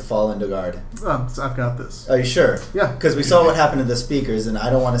tech priest to fall into guard? I've got this. Are you sure? Yeah. Because we saw what happened to the speakers, and I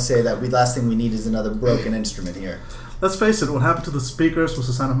don't want to say that last thing we need is another broken instrument here. Let's face it. What happened to the speakers was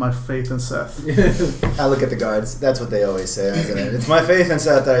a sign of my faith in Seth. I look at the guards. That's what they always say, isn't it? It's my faith in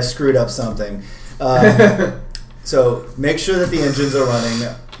Seth that I screwed up something. So make sure that the engines are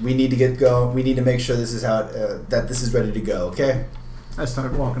running. We need to get going. We need to make sure this is that this is ready to go. Okay. I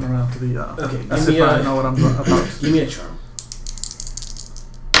started walking around to the. Okay, As give if me I a- know what I'm about. Give me a charm.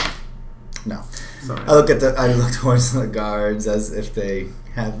 No. Sorry. I look towards the guards as if they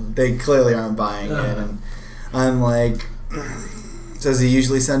clearly aren't buying it, and I'm like, does he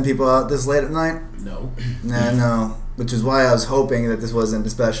usually send people out this late at night? No. No, which is why I was hoping that this wasn't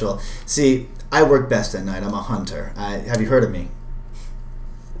special. See, I work best at night. I'm a hunter. Have you heard of me?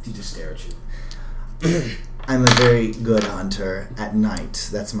 He just stare at you. I'm a very good hunter at night.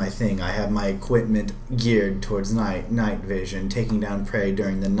 That's my thing. I have my equipment geared towards night vision, taking down prey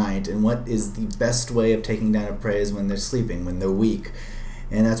during the night. And what is the best way of taking down a prey is when they're sleeping, when they're weak.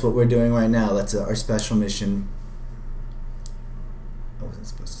 And that's what we're doing right now. That's our special mission. I wasn't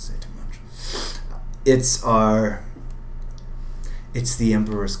supposed to say too much. It's the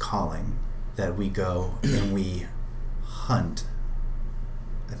Emperor's calling that we go and we hunt.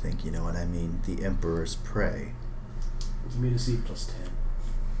 I think you know what I mean. The Emperor's prey. Give me the C plus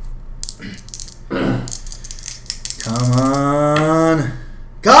 10. Come on.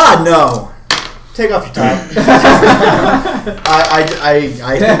 God, no! Take off your tie. I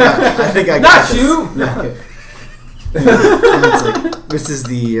think I got Not this. you! No. It's like, this is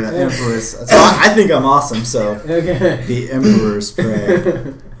the Emperor's. So I think I'm awesome, so. Okay. The Emperor's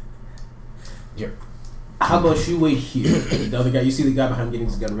prey. Here. How about you wait here? The other guy, you see the guy behind him getting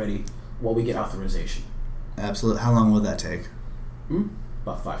his gun ready while we get authorization. Absolutely. How long will that take?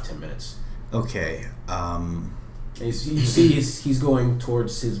 About 5-10 minutes. Okay. And you see he's going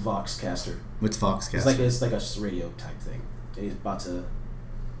towards his Voxcaster. What's Foxcast? It's like a radio type thing. And he's about to.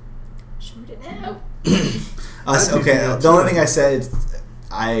 Shoot it now. Okay. The only thing I said is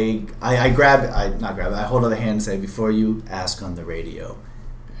I hold out a hand and say, before you ask on the radio,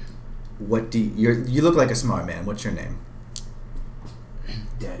 what do you look like a smart man. What's your name?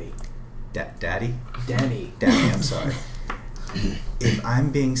 Daddy. Daddy? Danny. Danny, I'm sorry. If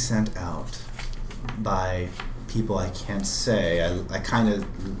I'm being sent out by people I can't say, I kind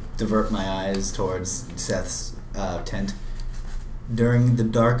of divert my eyes towards Seth's tent during the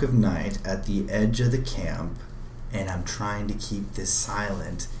dark of night at the edge of the camp, and I'm trying to keep this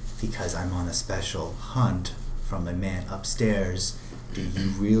silent because I'm on a special hunt from a man upstairs. Do you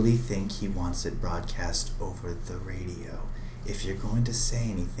really think he wants it broadcast over the radio? If you're going to say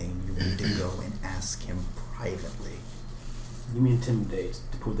anything, you need to go and ask him privately. You mean intimidate,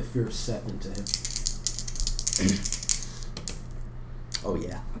 to put the fear of Seth into him. Oh,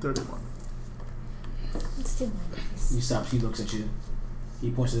 yeah. 31. Let's do my dice. He stops, he looks at you.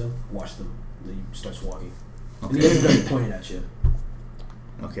 He points at them, watch them. Then he starts walking. And Okay. the other guy pointed at you.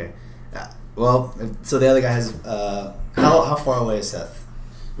 Okay. Well, so the other guy has. How far away is Seth?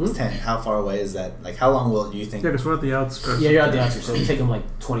 It's 10. How far away is that? Like, how long will you think? Yeah, because we're at the outskirts. Yeah, you're at the outskirts, so it'll take him like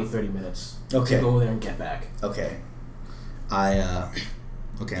 20-30 minutes Okay. to go over there and get back. Okay.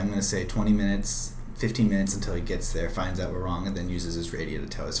 Okay, I'm going to say 20 minutes, 15 minutes until he gets there, finds out we're wrong, and then uses his radio to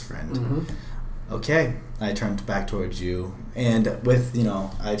tell his friend. Mm-hmm. Okay. I turn back towards you, and with,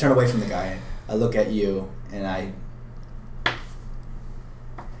 I turn away from the guy. I look at you, and I...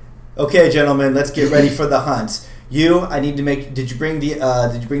 Okay, gentlemen, let's get ready for the hunt. I need to make... Did you bring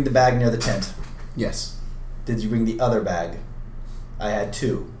the bag near the tent? Yes. Did you bring the other bag? I had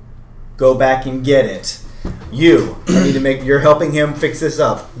 2. Go back and get it. I need to make... You're helping him fix this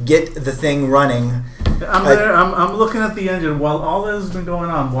up. Get the thing running. I'm there. I'm looking at the engine while all this has been going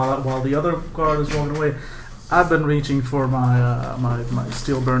on. While the other guard is walking away, I've been reaching for my my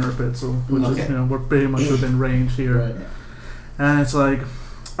steel burner pistol, which Okay. is we're pretty much within range here. Right. And it's like,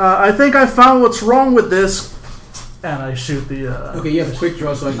 I think I found what's wrong with this, and I shoot the. Okay, you have a quick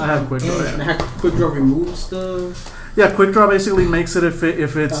draw, so I have a quick draw. And Yeah. quick draw removes the. Yeah, quick draw basically makes it if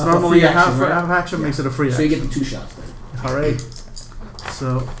it's A normally free a half action, right? half action, makes it a free So you action. get the 2 shots then. Alright.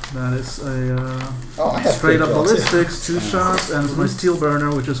 So that is a Oh, I have straight up quick draw, too. ballistics, 2 shots, and it's my steel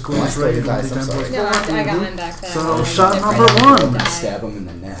burner, which is I close stole your range. dice, I'm 10 sorry. plus No, 4. I got mine back there. So, Mine shot different. number 1. Die. Stab him in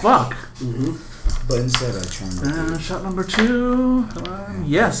the neck. Fuck. Mm-hmm. But instead I try and Shot number 2.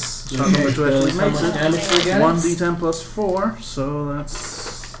 Yes. Shot number 2 actually How makes much it. damage do you get? 1d10 plus 4, so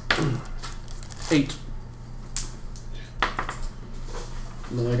that's 8.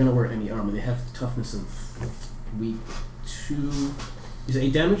 No, they're gonna wear any armor. They have toughness of weak 2. Is it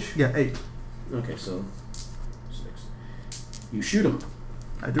 8 damage? Yeah, 8. Okay, so 6. You shoot him.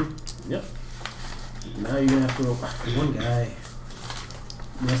 I do. Yep. Now you're gonna have to roll one guy.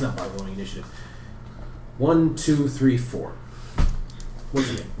 No, that's not by rolling initiative. 1, 2, 3, 4. What's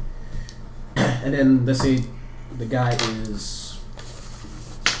your name? And then let's say the guy is.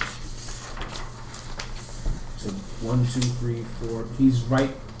 So 1, 2, 3, 4. He's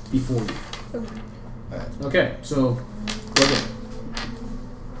right before you. Alright. Okay, so go ahead.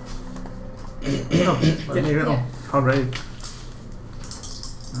 Yeah. Hooray.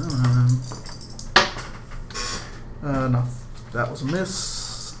 No, that was a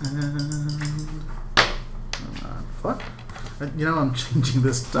miss. And fuck. I'm changing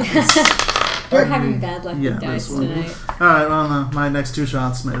this dice. We're having bad luck Yeah, with dice this one. tonight. Alright, well, my next 2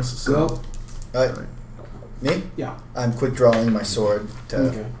 shots miss. So. Go. Alright. Me? Yeah. I'm quick drawing my sword to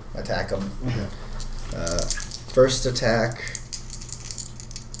Okay. attack him. Okay. First attack.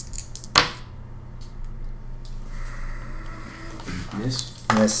 Miss.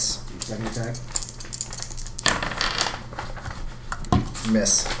 Miss. Second attack.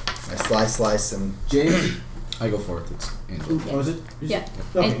 Miss. I slice, and James. I go for it. It's Angel. Oh, is it? Yeah.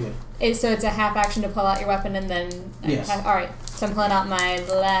 Okay, And- good. So it's a half action to pull out your weapon and then. Yes. Alright, so I'm pulling out my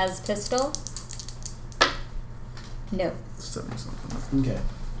las pistol. No. 70 something. Okay.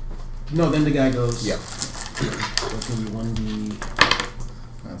 No, then the guy goes. Yeah. So it's gonna be 1d.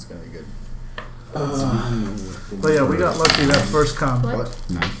 that's gonna be good. But yeah, we got lucky that first combat. What? What?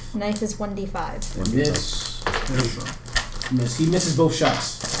 Knife. Knife is 1d5. Miss. Yeah, so. Miss. He misses both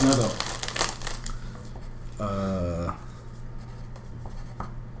shots. Now go.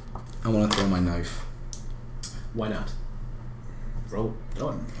 I want to throw my knife. Why not? Throw it.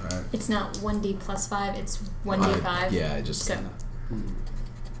 Alright. It's not 1d plus 5, it's 1d5. Yeah, I just So- kind of.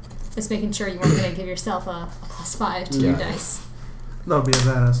 Just making sure you weren't going to give yourself a plus 5 to your Yeah. dice. That would be a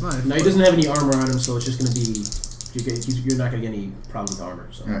badass knife. Now he doesn't have any armor on him, so it's just gonna be. You're not gonna get any problems with armor.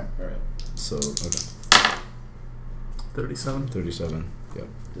 So. Alright. All right. So, okay. 37. 37. Yep.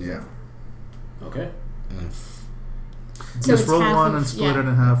 Yeah. Okay. And So Just it's roll half 1 of- and split yeah. it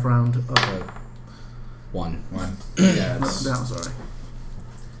in half round up. 1. One. Yeah. No, It's down, sorry.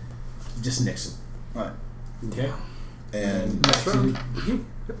 just Nixon. Alright. Okay. And Next round. You.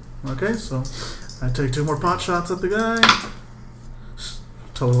 Okay, so I take 2 more pot shots at the guy.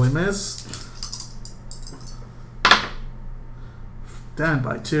 Totally miss. Down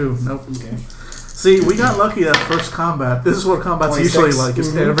by 2. Nope. Okay. See, we got lucky that first combat. This is what combat's 26. usually like, is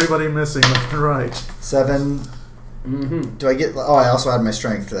Mhm. everybody missing left and right. 7. Mm-hmm. Do I get? Oh, I also add my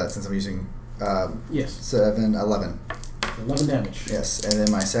strength to that since I'm using Yes. 7, 11. 11 damage. Yes, and then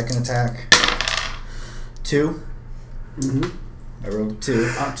my second attack. 2. Mm-hmm. I rolled 2.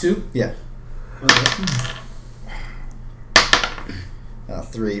 2. Yeah. Okay.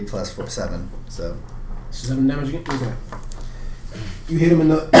 3 plus 4, 7. So 7 damage again. Okay. You hit him in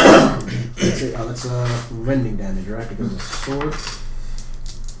the. That's rending damage, right? Because of sword.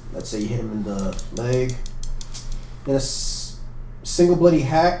 Let's say you hit him in the leg. In a single bloody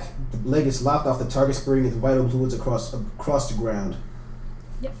hack, the leg is lopped off the target, spraying its vital fluids across the ground.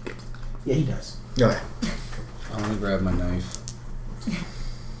 Yep. Yeah, he does. okay. I want to grab my knife.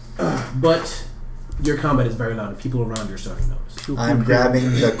 But your combat is very loud, and people around you are starting to notice. I'm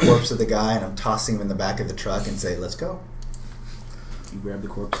grabbing the corpse of the guy and I'm tossing him in the back of the truck and say, "Let's go." You grab the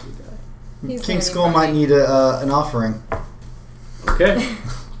corpse of the guy. He's King learning Skull from might me. need an offering. Okay.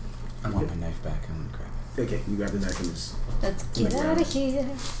 I want my knife back. I want to grab it. Okay, you grab the knife from his. Let's get out of here.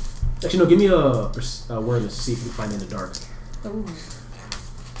 Actually, no. Give me a awareness to see if you can find it in the dark. Ooh.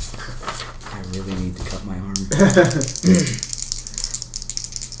 I really need to cut my arm.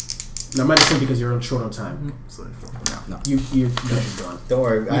 Now, minus 10 because you're short on time. So, You're gone. Don't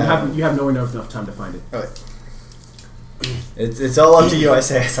worry. You have nowhere enough time to find it. Okay. It's all up to you. I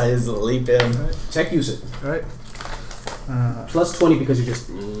say as I just leap in. Tech use it. Alright. Plus 20 because you're just.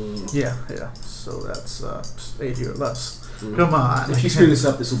 Yeah. So that's 80 or less. Come on. If you screw this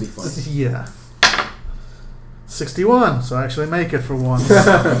up, this will be fun. Yeah. 61, so I actually make it for once.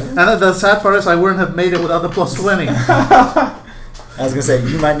 And the sad part is I wouldn't have made it without the plus 20. I was gonna say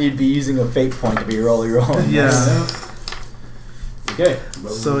you might need to be using a fate point to be rolling. Yeah. Okay.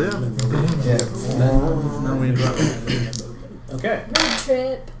 So, yeah. Yeah. Now we drop. Okay. Road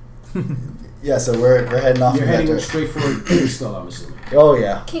trip. Yeah. So we're heading off. You're in that heading direction. straight for King Skull, I'm assuming. Oh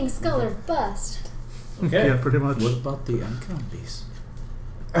yeah. King Skull or bust. Okay. Yeah, pretty much. What about the icon piece?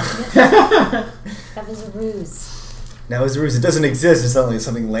 That was a ruse. Now as a ruse, it doesn't exist. It's suddenly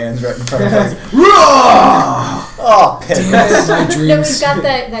something lands right in front of us. Oh, pin. My No, dreams. we've got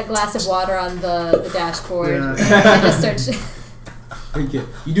that glass of water on the dashboard. Yeah. I just start. Okay.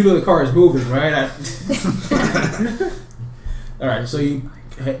 You do know the car is moving, right? Alright, so you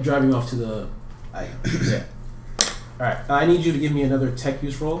driving off to the. Yeah. Alright, I need you to give me another tech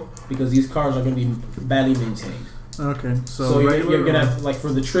use roll because these cars are going to be badly maintained. Okay, so, So you're regular going to or- have, like,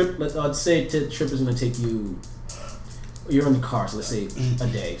 for the trip, let's say the trip is going to take you. You're in the car, so let's say a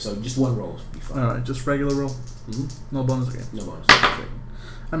day. So just one roll would be fine. Alright, just regular roll. Mm-hmm. No bonus again. No bonus.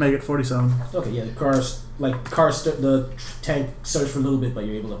 I make it 47. Okay, yeah, the tank starts for a little bit, but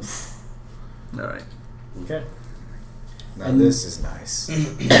you're able to All right. Okay. Now And- this is nice.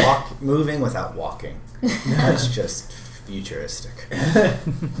 Moving without walking. That's just futuristic. Okay.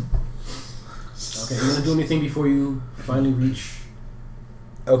 You want to do anything before you finally reach?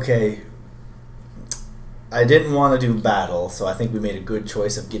 Okay. I didn't want to do battle, so I think we made a good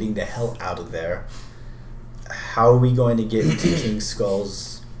choice of getting the hell out of there. How are we going to get into King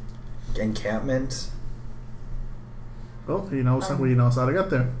Skull's encampment? Well, he knows how to get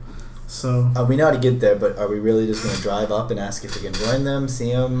there. So We know how to get there, but are we really just going to drive up and ask if we can join them,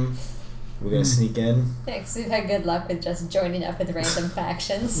 see them? We're going to sneak in? Thanks. We've had good luck with just joining up with random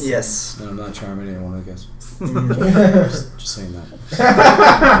factions. Yes. No, I'm not charming anyone, I guess. Just saying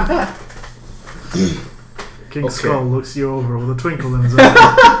that. King Okay. Skull looks you over with a twinkle in his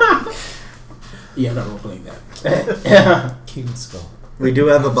eye. Yeah, I'm not role playing that. King Skull. We do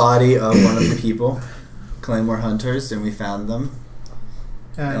have a body of one of the people, Claymore Hunters, and we found them.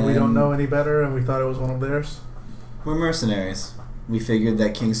 And we don't know any better, and we thought it was one of theirs. We're mercenaries. We figured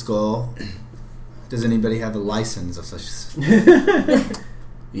that King Skull... Does anybody have a license of such...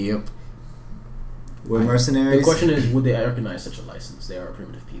 Yep. We're mercenaries. The question is, would they recognize such a license? They are a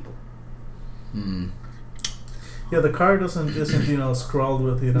primitive people. Yeah, the card isn't scrawled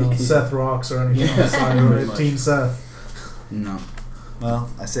with Seth Rocks or anything on the side, pretty right? much. Team Seth. No. Well,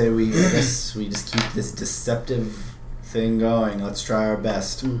 I say I guess we just keep this deceptive thing going. Let's try our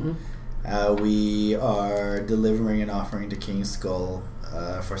best. Mm-hmm. We are delivering an offering to King Skull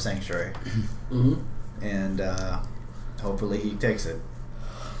for sanctuary, Mm-hmm. and hopefully he takes it.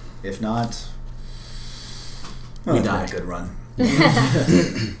 If not, well, We it's been die. a good run.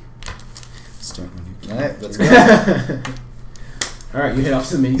 Start when you All right, let's go. All right, you head off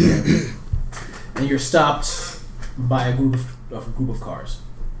to the main camp, and you're stopped by a group of cars.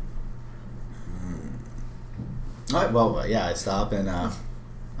 All right, well, yeah, I stop and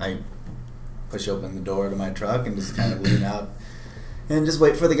I push open the door to my truck and just kind of lean out and just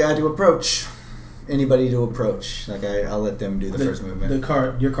wait for the guy to approach. Anybody to approach. Like, I'll let them do the first movement.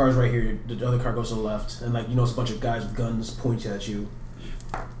 Your car's right here. The other car goes to the left, and it's a bunch of guys with guns pointing at you.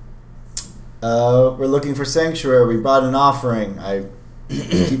 We're looking for sanctuary. We brought an offering. I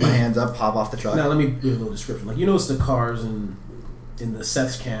keep my hands up, hop off the truck. Now let me do a little description. Like, you notice the cars in the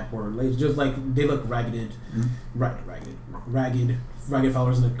Seth's camp were they look ragged, ragged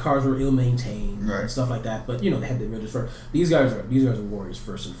followers, and the cars were ill maintained, Right. and stuff like that. But they had the real for these guys are warriors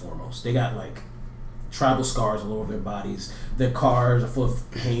first and foremost. They got tribal scars all over their bodies. Their cars are full of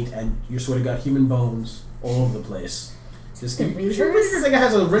paint, and you sort of got human bones all over the place. This The guy Reavers?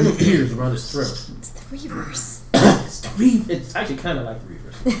 has a ring of ears around his throat. It's the Reavers. It's the Reavers. It's actually kind of like the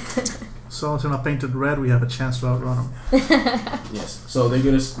Reavers. So as soon as I painted red, we have a chance to outrun them. Yes. So they're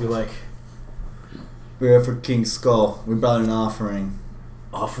gonna be like, We're here for King Skull. We brought an offering.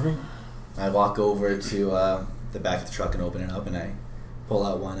 offering. I walk over to the back of the truck and open it up, and I pull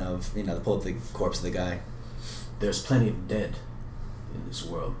out pull up the corpse of the guy. There's plenty of dead in this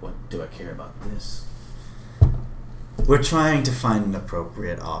world. What do I care about this? We're trying to find an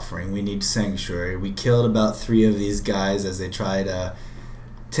appropriate offering. We need sanctuary. We killed about 3 of these guys as they try to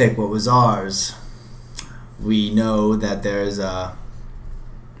take what was ours. We know that there's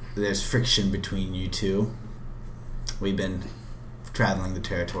friction between you two. We've been traveling the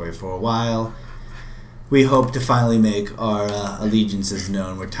territory for a while. We hope to finally make our allegiances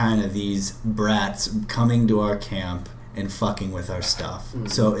known. We're tired of these brats coming to our camp and fucking with our stuff.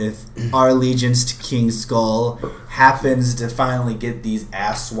 So if our allegiance to King Skull happens to finally get these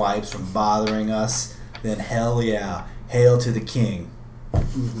ass swipes from bothering us, then hell yeah, hail to the king.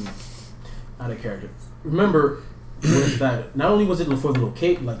 Out of character. Remember with that? Not only was it for the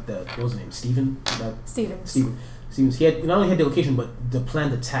location, what was his name? Stevens. Stevens. He had not only had the location, but the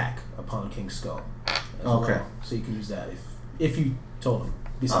planned attack upon King Skull. As Okay. well. So you can use that if you told him.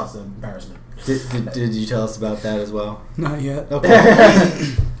 Besides the embarrassment. Did you tell us about that as well? Not yet. Okay.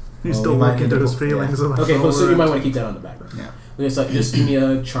 He's Well, still we might working need to to his go- feelings. yeah. About Okay, all well, so you that. might want to keep that on the back. Yeah. Okay, so just give me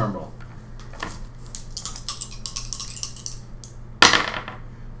a charm roll.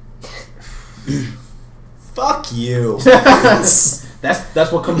 Fuck you.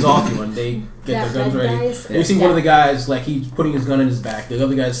 That's what comes off you when they get their guns ready. Guys, And you see one of the guys, he's putting his gun in his back. The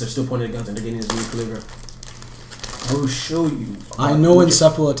other guys are still pointing their guns and they're getting his nuclear. I will show you. I know when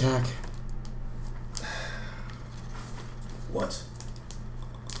Seth will attack. What?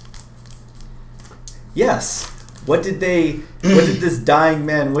 Yes. What did this dying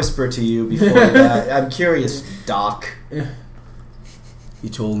man whisper to you before he died? I'm curious, Doc. He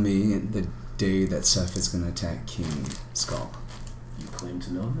told me the day that Seth is going to attack King Skull. You claim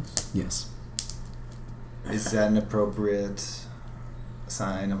to know this? Yes. Is that an appropriate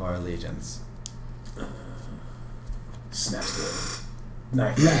sign of our allegiance? Snaps the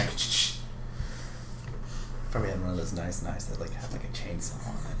knife back. Probably had one of those nice knives that like have like a chainsaw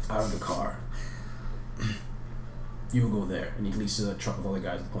on it. Out of the car. You will go there, and he leads to the truck with all the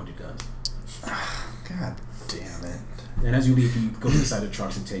guys with pointed guns. God damn it. And as you leave, he goes inside the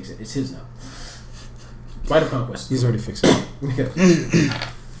trucks and takes it. It's his now. Right of conquest. He's already fixed it.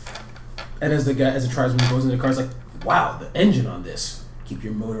 And as the tribesman goes in the car, he's like, "Wow, the engine on this. Keep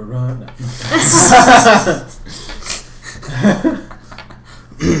your motor running."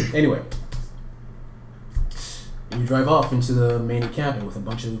 Anyway, you drive off into the main cabin with a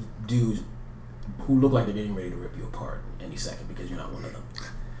bunch of dudes who look like they're getting ready to rip you apart any second because you're not one of them.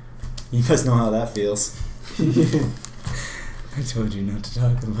 You must know how that feels. I told you not to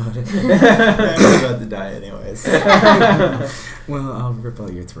talk about it. I'm about to die anyways. Well, I'll rip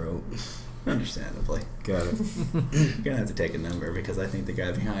out your throat. Understandably. Got it. You're gonna have to take a number because I think the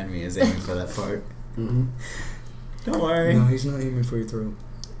guy behind me is aiming for that part. Mm-hmm. Don't worry. No, he's not aiming for your throat.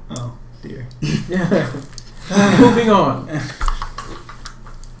 Oh, dear. Moving on.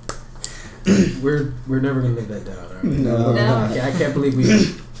 We're never gonna live that down, are we? No. No. I can't believe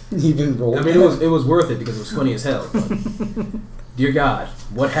we. Even rolled. I mean, it was worth it because it was funny as hell. But, dear God,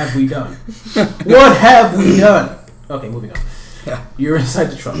 what have we done? What have we done? Okay, moving on. Yeah. You're inside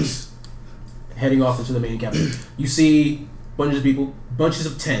the trucks, heading off into the main cabin. You see bunches of people, bunches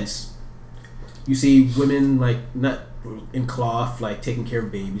of tents. You see women like not in cloth, like taking care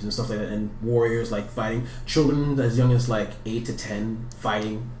of babies and stuff like that, and warriors like fighting. Children as young as like 8 to 10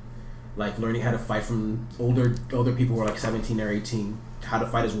 fighting, like learning how to fight from older people who are like 17 or 18. How to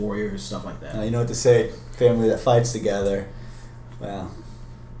fight as warriors, stuff like that. You know what to say. Family that fights together, well,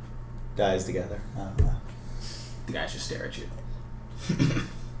 dies together. I don't know. The guys just stare at you.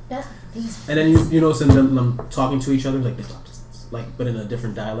 Yeah, these. And then you notice them talking to each other like but in a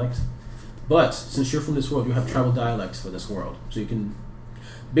different dialect. But since you're from this world, you have tribal dialects for this world, so you can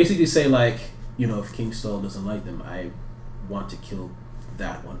basically say like, if King Skull doesn't like them, I want to kill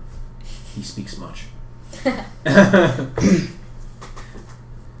that one. He speaks much.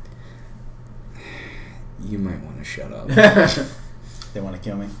 You might want to shut up. They want to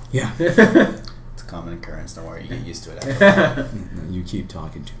kill me. Yeah. It's a common occurrence. Don't worry, you get used to it after a while. No, you keep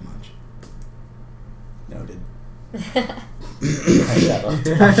talking too much. Noted. Shut up.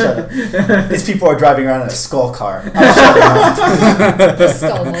 Shut up. These people are driving around in a skull car. I'm shutting up.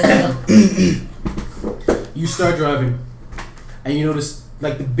 Skull mobile. You start driving, and you notice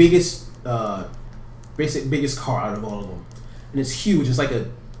like the biggest car out of all of them, and it's huge. It's like a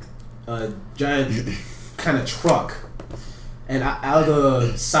giant kind of truck, and out of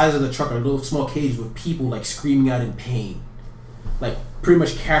the sides of the truck are little small cages with people like screaming out in pain, like pretty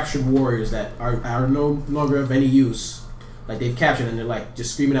much captured warriors that are no longer of any use. Like they've captured and they're like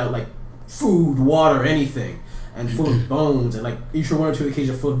just screaming out like food, water, anything, and full of bones, and like each one or two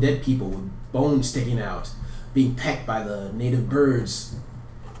occasions full of dead people with bones sticking out, being pecked by the native birds.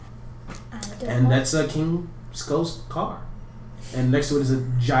 And that's King Skull's car. And next to it is a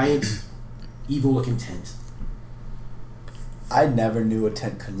giant, evil-looking tent. I never knew a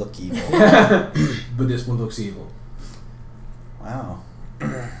tent could look evil. But this one looks evil. Wow.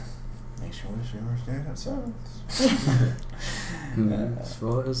 Make sure we stay outside.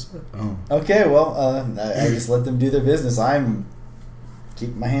 Oh. Okay, well, I just let them do their business. I'm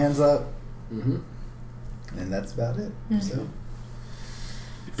keeping my hands up, Mm-hmm. and that's about it. Mm-hmm. So,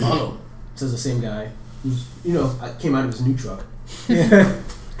 Follow. Says the same guy who's, came out of his new truck.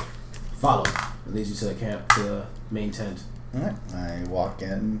 Follow. It leads you to the camp, to the main tent. all right, I walk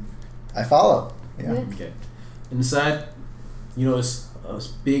in. I follow. Yeah. Yeah. Okay. Inside, you notice a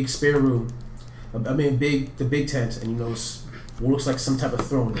big spare room. The big tent, and you notice what looks like some type of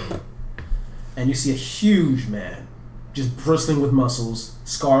throne room. And you see a huge man, just bristling with muscles,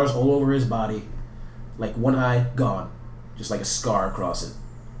 scars all over his body, like one eye gone, just like a scar across it.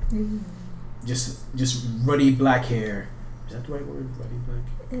 Mm. Just ruddy black hair. Is that the right word? Ruddy black.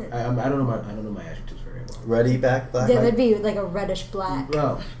 I don't know my adjectives very well. Ready, back, black. That light? would be like a reddish black.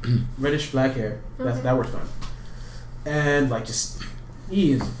 Well, reddish black hair. Okay. That works fine. And like he's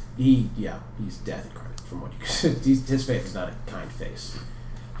death incarnate from what you can. His face is not a kind face.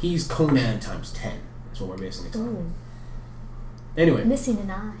 He's Conan times 10. That's what we're basing it on. Ooh, Anyway, missing an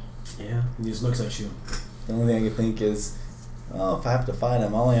eye. yeah, he just looks at you. The only thing I can think is, oh, if I have to fight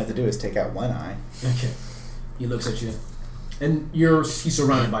him, all I have to do is take out one eye. Okay. He looks at you, and he's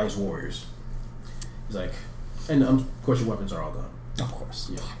surrounded by his warriors. He's like, and of course your weapons are all gone. Of course.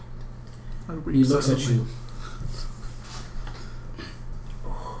 Yeah. I He looks at you.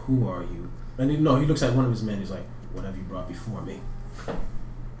 Who are you? And he looks at one of his men. He's like, what have you brought before me?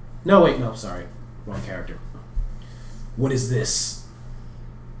 No, wait, no, sorry. Wrong character. What is this?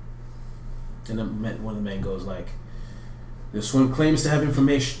 And then one of the men goes like, this one claims to have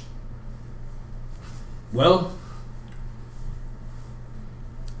information. Well,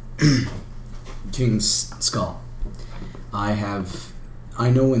 King's Skull. I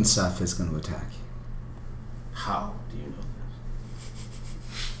know when Seth is going to attack. how do you know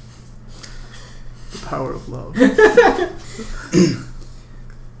The power of love.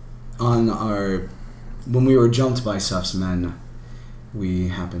 When we were jumped by Seth's men, we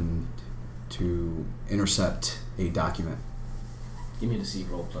happened to intercept a document. this? Give me the C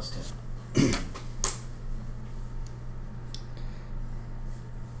roll plus 10.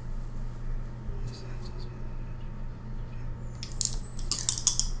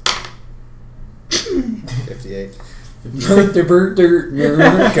 $58.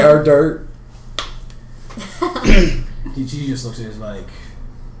 Dirt. He just looks at it like,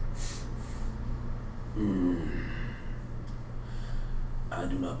 I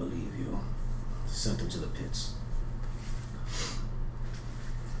do not believe you. Sent him to the pits.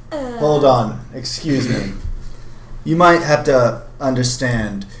 Hold on. Excuse me. You might have to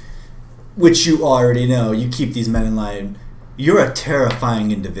understand, which you already know, you keep these men in line. You're a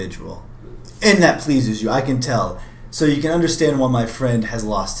terrifying individual. And that pleases you, I can tell. So you can understand why my friend has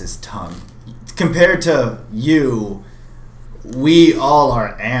lost his tongue. Compared to you, we all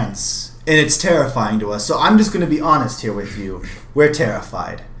are ants. And it's terrifying to us. So I'm just going to be honest here with you. We're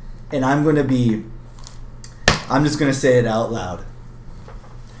terrified. And I'm just going to say it out loud.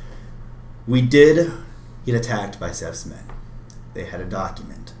 We did get attacked by Seth's men. They had a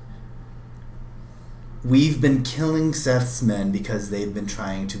document. We've been killing Seth's men because they've been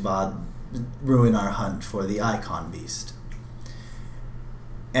trying to ruin our hunt for the Icon Beast.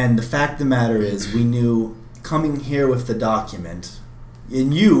 And the fact of the matter is, we knew coming here with the document,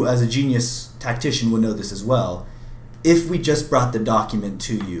 and you as a genius tactician would know this as well, if we just brought the document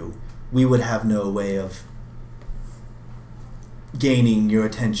to you, we would have no way of gaining your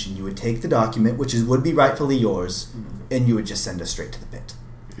attention. You would take the document, which would be rightfully yours, and you would just send us straight to the pit,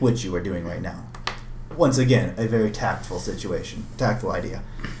 which you are doing right now. Once again, a very tactful idea.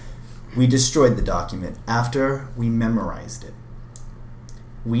 We destroyed the document after we memorized it.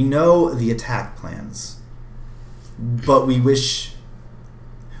 We know the attack plans, but we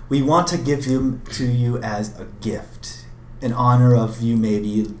want to give them to you as a gift, in honor of you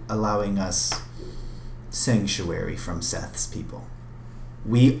maybe allowing us sanctuary from Seth's people.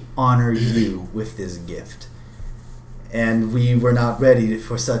 We honor you with this gift, and we were not ready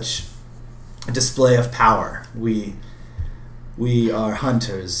for such a display of power. We are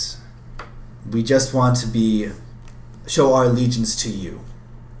hunters. We just want to show our allegiance to you.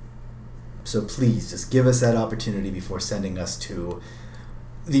 So please, just give us that opportunity before sending us to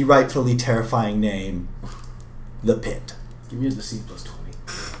the rightfully terrifying name, the pit. Give me the C plus 20.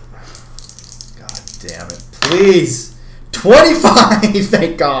 God damn it. Please! 25!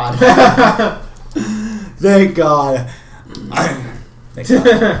 Thank God. Thank God. Thank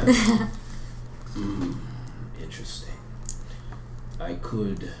God. Interesting. I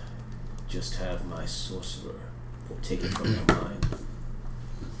could just have my sorcerer take it from your mind.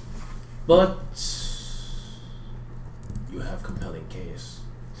 But you have compelling case.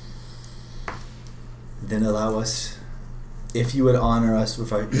 Then allow us, if you would honor us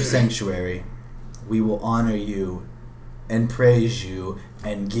with your sanctuary, we will honor you and praise you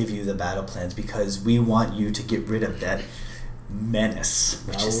and give you the battle plans, because we want you to get rid of that menace.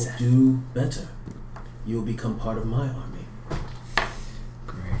 I will do better. You will become part of my army.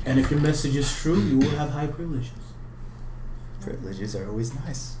 Great. And if your message is true, you will have high privileges. Privileges are always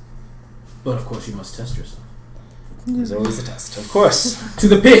nice. But of course you must test yourself. There's always a test. Of course. To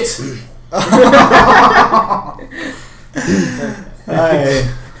the pit!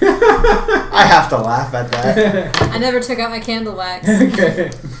 I have to laugh at that. I never took out my candle wax, Okay.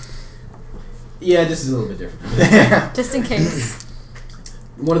 Yeah, this is a little bit different. just in case.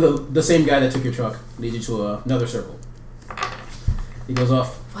 One of the same guy that took your truck leads you to another circle. He goes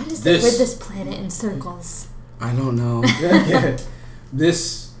off. What is it with this planet in circles? I don't know.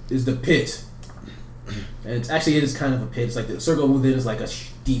 This is the pit. And it is kind of a pit. It's like the circle within is like a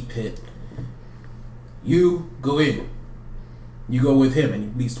deep pit. You go in. You go with him,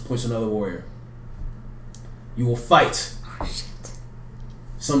 and he leads to point to another warrior. You will fight. Oh, shit.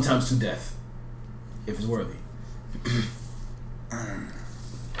 Sometimes to death, if it's worthy. Can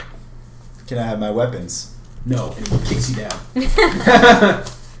I have my weapons? No, and he kicks you down. and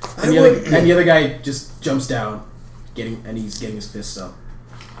the other guy just jumps down, he's getting his fists up.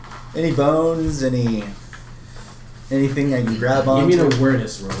 Any bones? Anything I can grab on? Give me an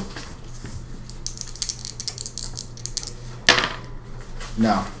awareness roll.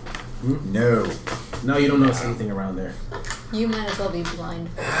 No. Hmm? No. No, you don't notice anything around there. You might as well be blind.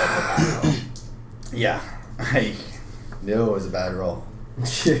 For that roll. Yeah. I knew it was a bad roll.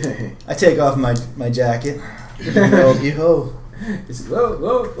 I take off my jacket. Yo. It's,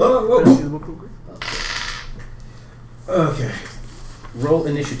 whoa. Okay. Roll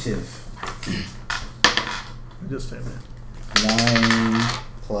initiative. Just take it. 9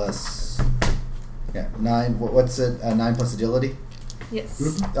 plus. Yeah, 9. What's it? 9 plus agility? Yes.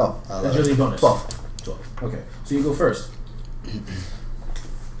 Mm-hmm. Oh, Agility bonus. 12. 12. Okay. So you go first.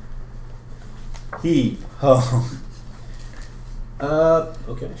 Heave. Oh.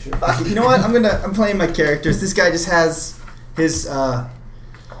 Okay, sure. Fuck it, you know what? I'm playing my characters. This guy just has his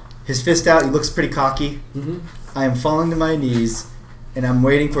fist out. He looks pretty cocky. Mm-hmm. I am falling to my knees, and I'm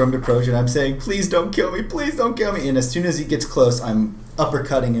waiting for him to approach. And I'm saying, "Please don't kill me! Please don't kill me!" And as soon as he gets close, I'm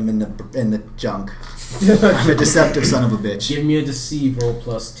uppercutting him in the junk. I'm a deceptive son of a bitch. Give me a deceive roll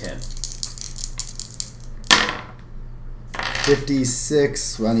plus 10.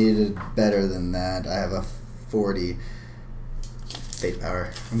 56. Well, I needed better than that. I have a 40. Fate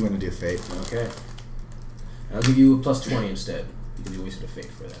power. I'm going to do fate. Okay. And I'll give you a plus 20 instead because you wasted a fate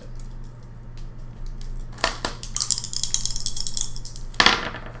for that.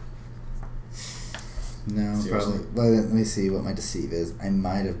 No, Seriously? probably. Well, let me see what my deceive is. I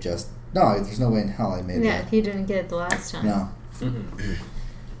might have just. No, there's no way in hell I made Yeah, that. he didn't get it the last time. No. Mm-mm.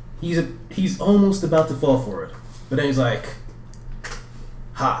 He's almost about to fall for it, but then he's like,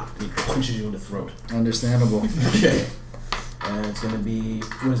 "Ha!" And he punches you in the throat. Understandable. Okay. And it's gonna be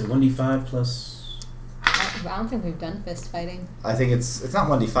what is it? 1d5 plus. I don't think we've done fist fighting. I think it's not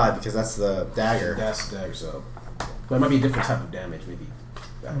 1d5 because that's the dagger. That's the dagger, so. But it might be a different type of damage, maybe.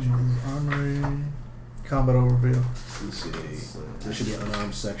 Actually. Armory. Combat overview. Let's see. There should be an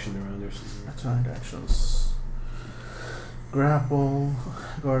unarmed section around there somewhere. Attack actions. Grapple.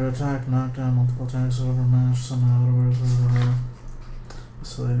 Guard attack. Knockdown. Multiple attacks. Overmatch. Somehow.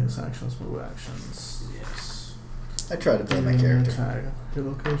 Miscellaneous actions. Move actions. Yes. I try to play my Dealing character. Attack. Hit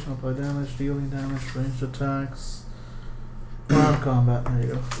location. Apply damage. Dealing damage. Ranged attacks. Ground combat. There you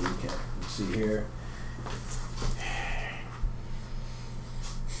go. Okay. Let's see here.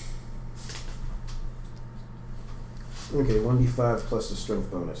 Okay, 1d5 plus the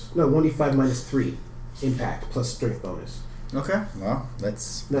strength bonus. No, 1d5 minus 3. Impact plus strength bonus. Okay. Well,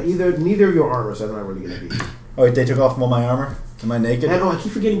 that's. Now, neither of your armors are not really going to be. Oh, wait, they took off all my armor? Am I naked? And I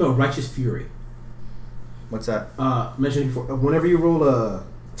keep forgetting about Righteous Fury. What's that? Mentioned before. Whenever you roll a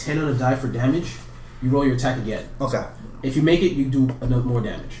 10 on a die for damage, you roll your attack again. Okay. If you make it, you do another more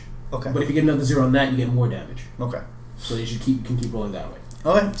damage. Okay. But if you get another 0 on that, you get more damage. Okay. So you can keep rolling that way.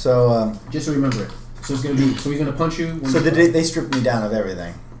 Okay. So. Just so remember it. So it's gonna be. So he's gonna punch you. So they stripped me down of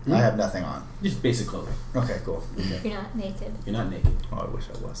everything. Hmm? I have nothing on. Just basic clothing. Okay. Cool. You're not naked. You're not naked. Oh, I wish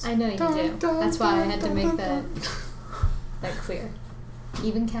I was. I know you do. That's why I had to make that clear.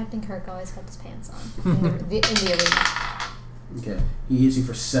 Even Captain Kirk always had his pants on in the arena. Okay. He hits you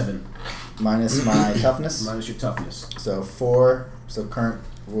for 7 Minus my toughness. minus your toughness. So 4. So current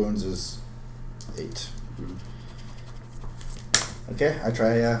wounds is 8. Mhm. Okay. I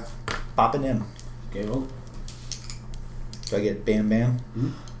try popping in. Okay. Well. Do I get bam bam?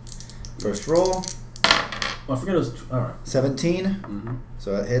 Mhm. First roll. Oh, I forgot it was. All right. 17. Mm-hmm.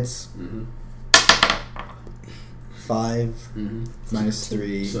 So it hits. Mm-hmm. 5 Mm-hmm. minus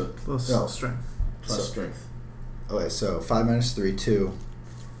 3. So Plus No. strength. plus So- strength. Okay, so 5 minus 3, 2.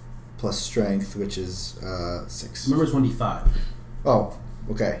 Plus strength, which is 6. Remember, it's 1d5. Oh,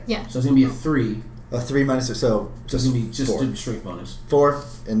 okay. Yeah. So it's gonna be a 3. A 3 minus, so So it's just gonna be just 4. a strength bonus. 4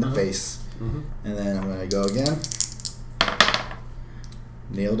 in the Uh-huh. face. Mm-hmm. And then I'm going to go again.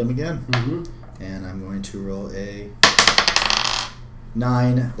 Nailed him again. Mm-hmm. And I'm going to roll a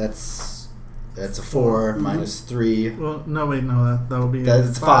 9. That's a 4 Mhm. minus 3. Well, no, wait, no, that would be.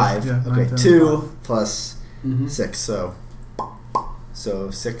 That's 5. Yeah, Okay, 9, 10, 2 plus Mm-hmm. 6. So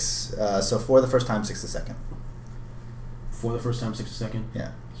 6. So 4 the first time, 6 the second. For the first time, 6 a second.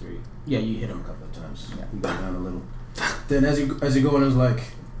 Yeah. 3. Yeah, you hit him a couple of times. Yeah. You go down a little. Then as you go in, it's like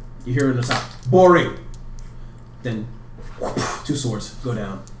you hear in the top, boring. Then 2 swords go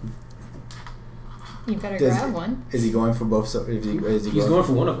down. You better Does- grab one. Is he going for both? So is he He's going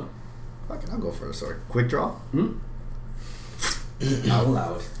for one of them. Fuck it, I'll go for a sword. Quick draw. Hmm? I'll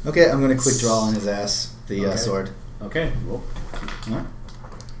allow it. Okay, I'm gonna quick draw on his ass. The Okay. sword. Okay. Well, Alright.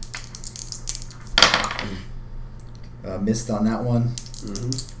 Missed on that one. mm-hmm.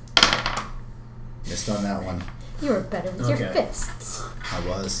 Missed on that one. You were better with your Okay. fists. I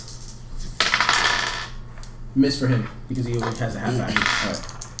was. Miss for him because he only has a half action. Alright.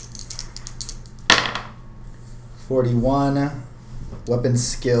 41 Weapon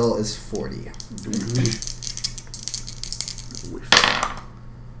skill is 40.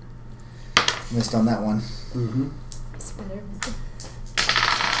 Missed on that one. Mm-hmm. It's better.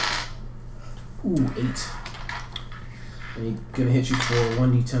 Ooh, 8. And he's gonna hit you for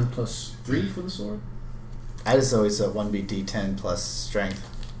 1d10 plus 3 for the sword? I just always said 1d10 plus strength.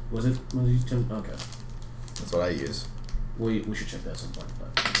 Was it 1d10? Okay. That's what I use. We should check that at some point.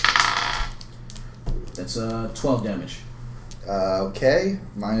 But that's 12 damage. Okay.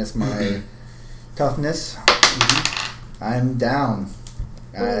 Minus my toughness. I'm down.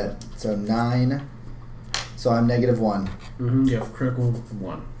 So 9. So I'm -1. Mm-hmm. You have critical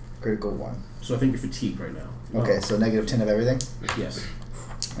 1. Critical 1. So I think you're fatigued right now. Okay, so -10 of everything. Yes.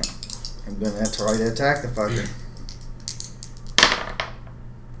 I'm gonna try to attack the fucker.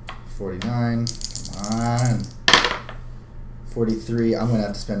 49. Come on. 43. I'm gonna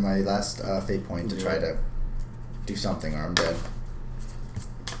have to spend my last fate point to try to do something, or I'm dead.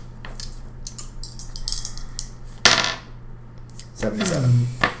 $77.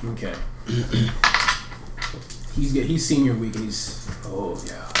 Okay. He's seen your weak and he's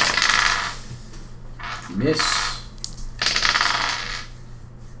yeah.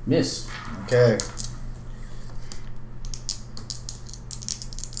 Miss. Okay.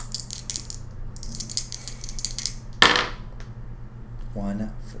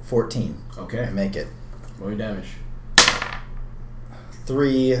 One 14. Okay. I make it. Roll your damage.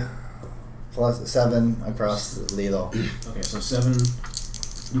 3 plus 7 across Lilo. Okay, so 7.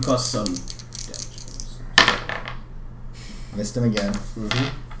 You cause some damage. Missed him again.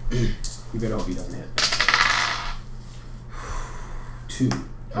 Mm-hmm. You better hope he doesn't hit. 2.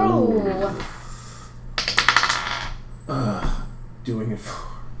 Oh. Doing it for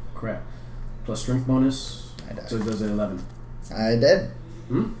crap. Plus strength bonus. I died. So it does an 11. I did.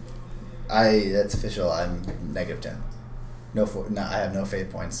 Hmm? That's official. I'm -10. No, I have no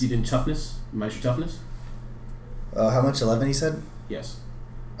fate points. You did toughness? Minus your toughness? How much? 11, he said? Yes.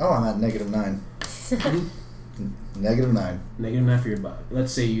 Oh, I'm at -9. -9. -9 for your body.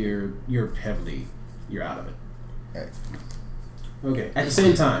 Let's say you're out of it. Right. Okay. At the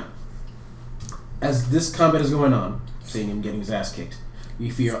same time, as this combat is going on, seeing him getting his ass kicked,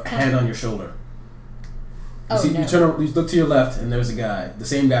 you feel your hand on your shoulder. You turn around, you look to your left, and there's a guy, the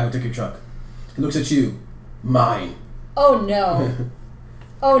same guy who took your truck. He looks at you. Mine. Oh no.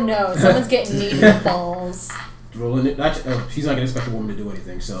 Oh no. Someone's getting kneed in the balls. Rolling it. She's not gonna expect a woman to do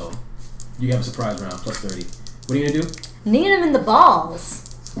anything, so you have a surprise round plus 30. What are you gonna do? Knee him in the balls.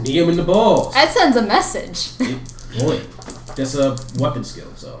 Knee him in the balls. That sends a message. Boy, that's a weapon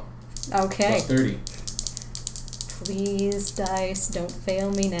skill, so Okay. plus 30. Please, dice, don't fail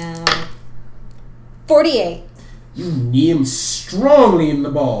me now. 48. You knee him strongly in the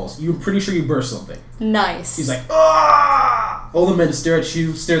balls. You're pretty sure you burst something. Nice. He's like, ah! All the men stare at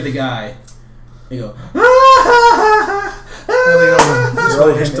you, stare at the guy. They go, ah! That's why Throw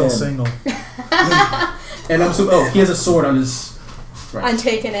you're him still in. single. And I'm so, he has a sword on his. Right. I'm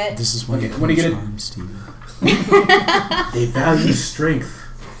taking it. This is why Okay, you what are you come gonna- charm, Steven. They value strength.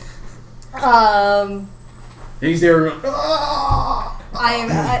 Um, And he's there. Ah!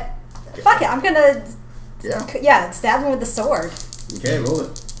 fuck it. I'm gonna, Yeah. stab him with the sword. Okay, roll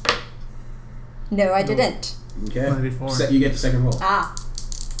it. No, I didn't. Okay. 94. You get the second roll. Ah.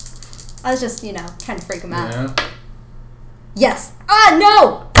 I was just, trying to freak him out. Yeah. Yes. Ah,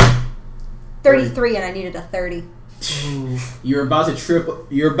 no! 33, and I needed a 30. You're about to trip.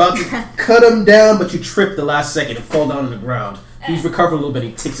 You're about to cut him down, but you trip the last second and fall down on the ground. He's recovered a little bit.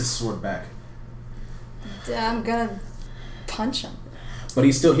 He takes his sword back, I'm gonna punch him. but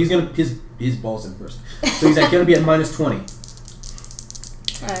he's gonna his balls in first. So he's gonna be at minus 20.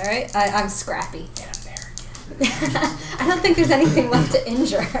 Alright, I'm scrappy. I don't think there's anything left to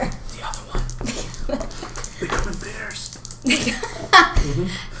injure. The other one. They come in pairs.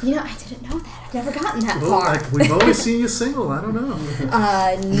 I didn't know that. I've never gotten that Well, far. we've always seen you single. I don't know.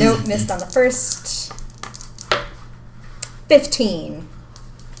 Nope, missed on the first. 15.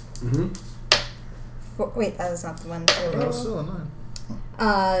 Mm-hmm. Wait, that was not the one. Oh, still a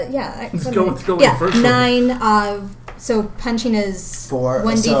 9. Yeah. Let's go with the first one. 9. So punching is 4,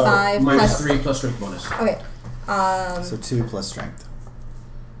 1d5 Minus plus 3 plus strength bonus. Okay. So 2 plus strength.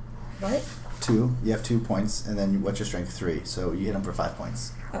 What? 2. You have 2 points, and then what's your strength? 3. So you hit him for 5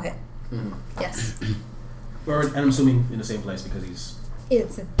 points. Okay. Mm-hmm. Yes. And I'm assuming in the same place because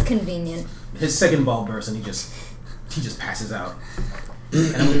It's convenient. his second ball bursts and he just passes out.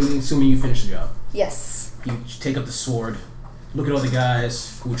 And I'm assuming you finish the job. Yes. You take up the sword, look at all the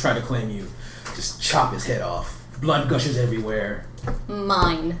guys who try to claim you, just chop his head off. Blood gushes everywhere.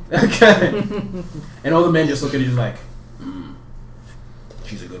 Mine. Okay. And all the men just look at you like,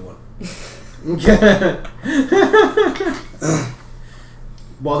 she's a good one. Okay.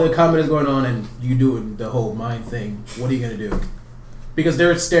 While the combat is going on and you doing the whole mind thing, what are you gonna do? Because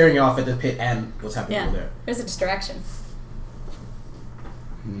they're staring off at the pit and what's happening Yeah. over there. There's a distraction.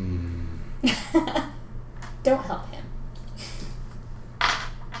 Don't help him.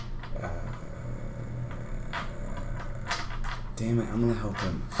 Damn it, I'm gonna help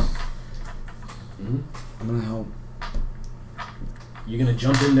him. Mm-hmm. I'm gonna help. You're gonna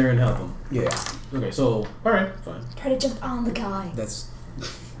jump in there and help him. Yeah. Okay, so alright, fine. Try to jump on the guy. That's.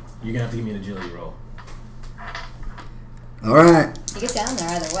 You're gonna have to give me an agility roll. Alright. You get down there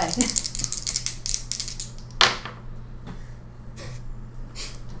either way.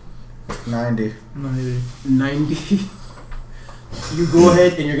 90. 90. You go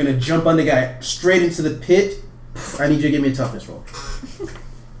ahead and you're gonna jump on the guy straight into the pit. I need you to give me a toughness roll.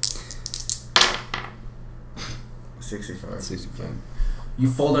 65. 65. You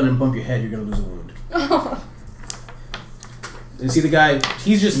fall down and bump your head, you're gonna lose a wound. And see the guy,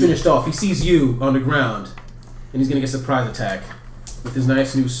 he's just finished off. He sees you on the ground, and he's gonna get a surprise attack with his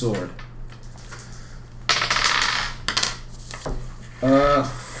nice new sword.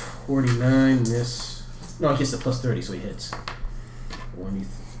 49, miss. No, he gets a plus 30, so he hits. 1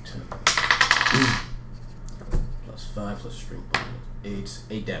 10. Plus 5, plus strength bonus.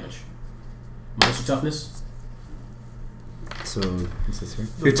 8 damage. Minus your toughness? So, what's this here?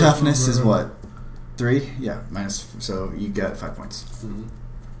 Your toughness is what? 3? Yeah, minus. So you get 5 points. Mm-hmm.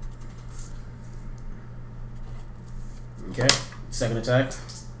 Okay, second attack.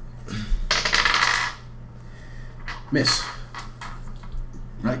 Miss.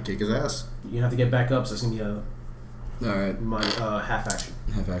 Right, kick his ass. You have to get back up, so it's gonna be a Alright, half action.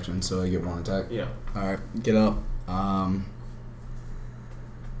 half action, so I get 1 attack. Yeah. Alright, get up. I'm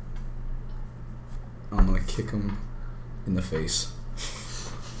gonna kick him in the face.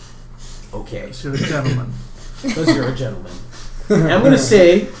 Okay. You're a gentleman. Because you're a gentleman. And I'm gonna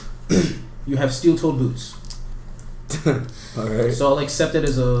say you have steel-toed boots. Alright. So I'll accept it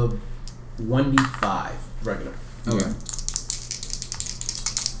as a 1d5 regular. Okay.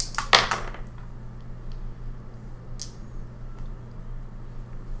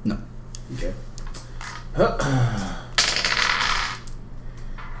 No. Okay.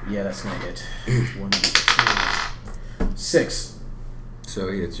 Yeah, that's gonna hit. 1d2. 6.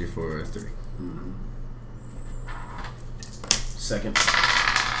 So he hits you for 3. Mm-hmm. Second.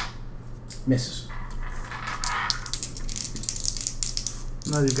 Misses.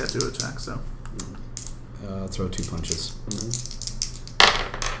 Now you got 2 attacks, so. Throw 2 punches. Mm-hmm.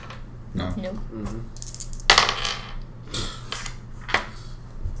 No. Nope. Mm-hmm.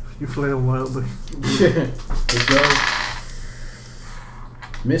 You flail wildly. Here we go.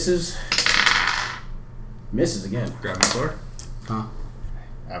 Misses. Misses again. Grab my sword. Huh?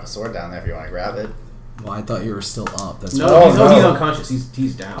 I have a sword down there if you want to grab it. Well, I thought you were still up. That's No, why. he's unconscious.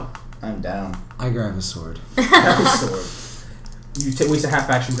 He's down. I'm down. I grab a sword. Have his sword. You waste a half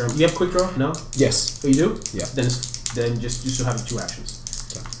action turn. You have quick draw? No? Yes. Oh, you do? Yeah. Then just you'll have 2 actions.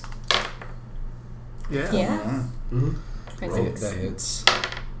 Yeah. Yeah. Mm-hmm. That hits.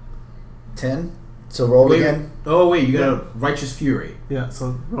 10. So roll again. Oh wait, you got a righteous fury. Yeah,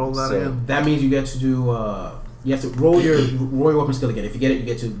 so roll that So- again. That means you get to do. You have to roll your weapon skill again. If you get it, you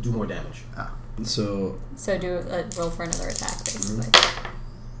get to do more damage. So, So do a roll for another attack, basically.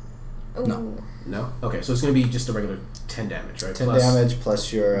 Ooh. No. No. Okay, so it's gonna be just a regular 10 damage, right? 10 Plus damage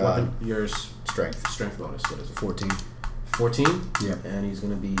plus your Weapon, your strength. strength bonus. What is it? 14. 14. Yeah. And he's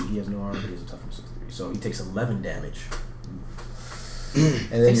gonna be. He has no armor, but he has a toughness of 3. So he takes 11 damage. And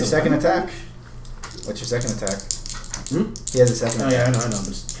then Takes your a second weapon. attack. What's your second attack? Hmm? He has a second Oh yeah, I attack. know. I'm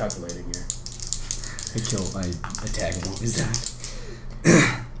just calculating here. I attack him. What is that?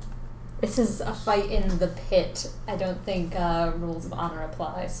 This is a fight in the pit. I don't think rules of honor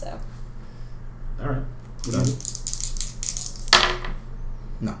apply, so. All right. No.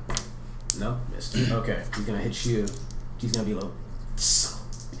 No. No, missed. Okay, he's gonna hit you. He's gonna be low. Son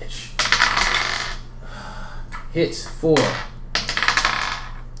of a bitch. Hit 4.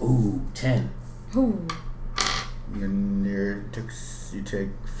 Ooh, 10. Ooh. You take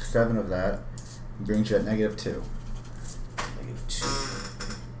 7 of that. Brings you at -2. -2.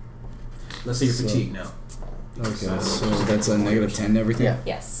 Let's say you're So- fatigued now. Okay, so that's a -10 to everything? Yeah.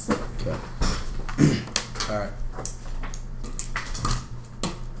 Yes. Okay. Alright.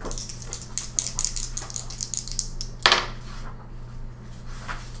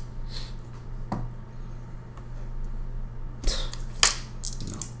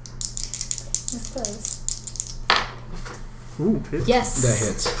 That's close. Ooh, hit. Yes. That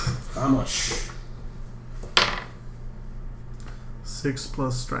hits. How much? 6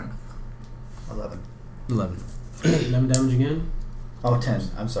 plus strength. 11. 11. 11 damage again. Oh, 10.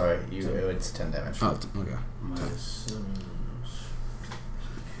 I'm sorry. It's 10 damage. Oh, okay. Minus 7.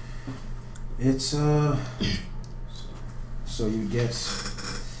 It's so you get,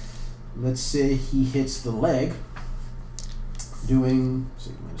 let's say he hits the leg, doing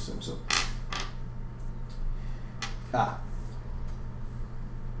minus 7. So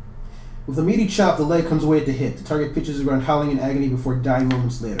with a meaty chop, the leg comes away at the hit. The target pitches around, howling in agony before dying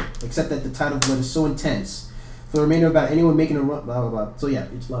moments later. Except that the tide of blood is so intense for the remainder of about anyone making a run. Blah blah blah. So yeah,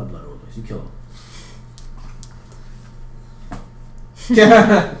 it's a lot of blood over the place. You kill him.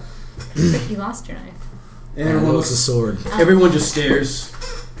 Yeah. But you lost your knife. And everyone looks a sword. Everyone just stares.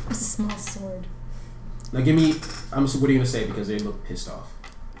 It's a small sword. Now give me. What are you gonna say? Because they look pissed off.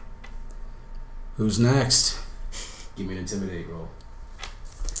 Who's next? Give me an intimidate roll.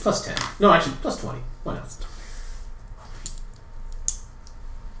 Plus 10. No, actually, plus 20. Why not?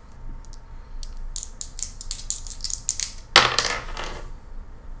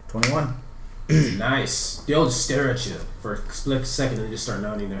 $21. Nice. They all just stare at you for a split second and they just start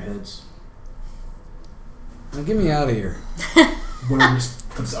nodding their heads. Now get me out of here. One of them just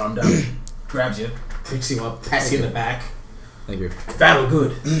puts his arm down, grabs you, picks you up, pats you in the back. Thank you. Battle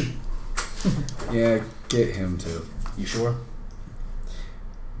good. Yeah, get him too. You sure?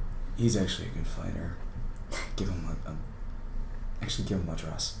 He's actually a good fighter. Give him actually give him a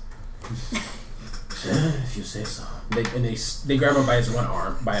dress. If you say so. They grab him by his one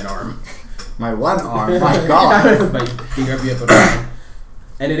arm, by an arm. My one arm? My God. They grab you up an arm.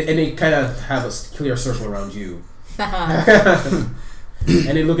 And they kind of have a clear circle around you. And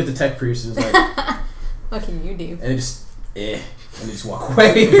they look at the tech priest and it's like... What can you do? And they just... And they just walk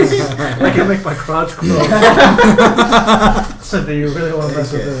away. I can make my crotch grow. So do you really want to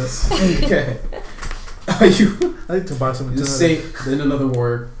mess with this? Okay. I need to buy some. Just say, then another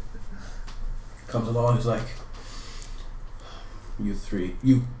warrior comes along. He's like, "You three,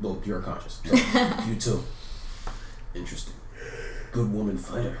 you're conscious. So, you two, interesting. Good woman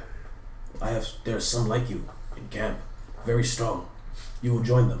fighter. There's some like you in camp, very strong. You will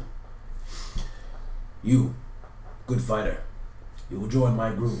join them. You, good fighter, you will join my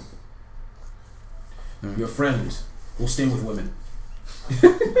group. Your friends will stay with women."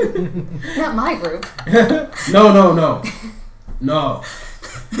 Not my group. No.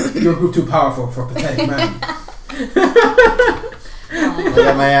 Your group too powerful for a pathetic man. I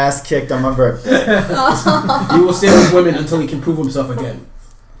got my ass kicked on my birthday. You will stay with women until he can prove himself again.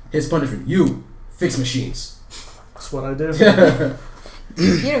 His punishment: you fix machines. That's what I do.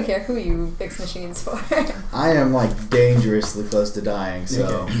 You don't care who you fix machines for. I am like dangerously close to dying,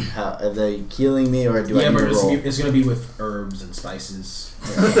 so Okay. are they healing me or do I need but to roll? it's going to be with herbs and spices.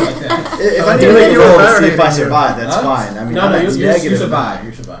 Like that. If I need Do to you make a think roll you're to see if I marinating survive, that's Huh? fine. I mean, No, I'm you negative. survive.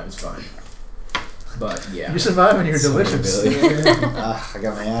 You survive. It's fine. But yeah. You survive and you're Sorry, delicious. Billy. I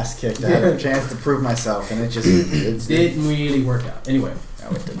got my ass kicked. I had a chance to prove myself, and it Didn't really work out. Anyway, No,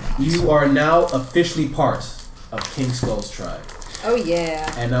 it did not. you are now officially part of King Skull's tribe. Oh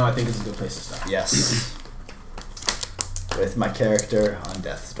yeah. And now I think it's a good place to stop. Yes. With my character on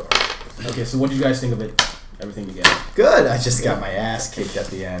Death's Door. Okay, so what did you guys think of it? Everything together. Good. I just got my ass kicked at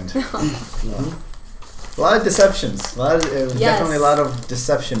the end. A lot of deceptions. Definitely a lot of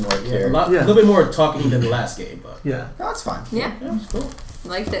deception work A here. little bit more talking than the last game, but Yeah. No, it's fine. Yeah. yeah, it's cool.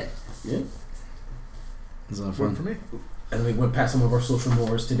 Liked it. Yeah. Is that Fun fun? for me. And we went past some of our social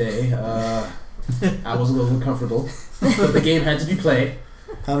mores today. I was a little uncomfortable, but the game had to be played.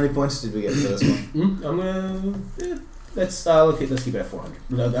 How many points did we get for this one? I'm gonna let's keep it at 400.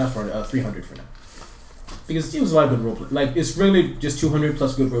 No, not 400. 300 for now. Because it was a lot of good role play. Like it's really just 200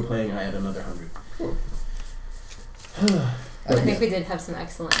 plus good role playing. I had another 100. I think we did have some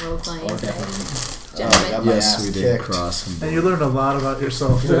excellent role playing. Oh, definitely. I Gentlemen. got my Yes, ass we did kicked. cross him. And you learned a lot about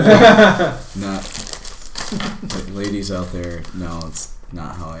yourself too. Not like ladies out there. No, it's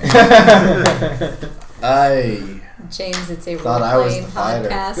not how I am. I James, it's a Thought role I was playing the fighter.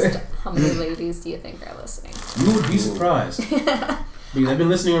 podcast. How many ladies do you think are listening? You would be surprised. Because I've been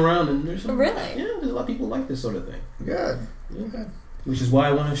listening around and there's some, Really? Yeah, there's a lot of people who like this sort of thing. good. Yeah. Which is why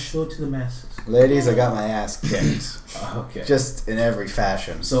I want to show it to the masses. Ladies, I got my ass kicked. Okay. Just in every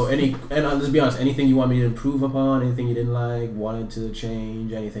fashion. So let's be honest, anything you want me to improve upon, anything you didn't like, wanted to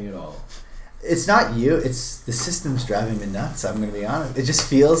change, anything at all? It's not you. It's the system's driving me nuts. I'm going to be honest. It just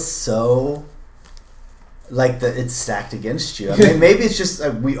feels so like it's stacked against you. I mean, maybe it's just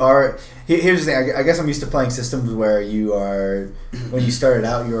we are. Here's the thing. I guess I'm used to playing systems where you are when you started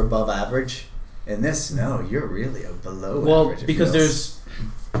out, you're above average. In this, no, you're really below Well, average. It because feels.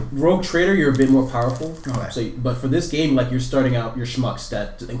 Rogue Trader, you're a bit more powerful. Okay. So, but for this game, like you're starting out your schmucks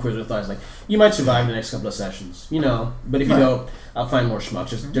that Inquisitor thought is like you might survive the next couple of sessions, you know. But if you Right. don't, I'll find more schmucks.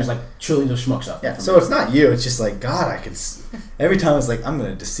 There's like trillions of schmucks out there. Yeah. So it's not you. It's just like God. I can. Every time it's like I'm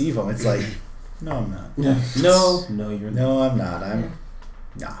gonna deceive him. It's like, no, I'm not. No, you're not. No, I'm not. I'm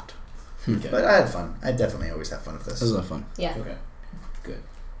not. Okay. But I had fun. I definitely always have fun with this. This was a lot of fun. Yeah. Okay. Good.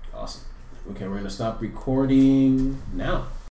 Awesome. Okay, we're gonna stop recording now.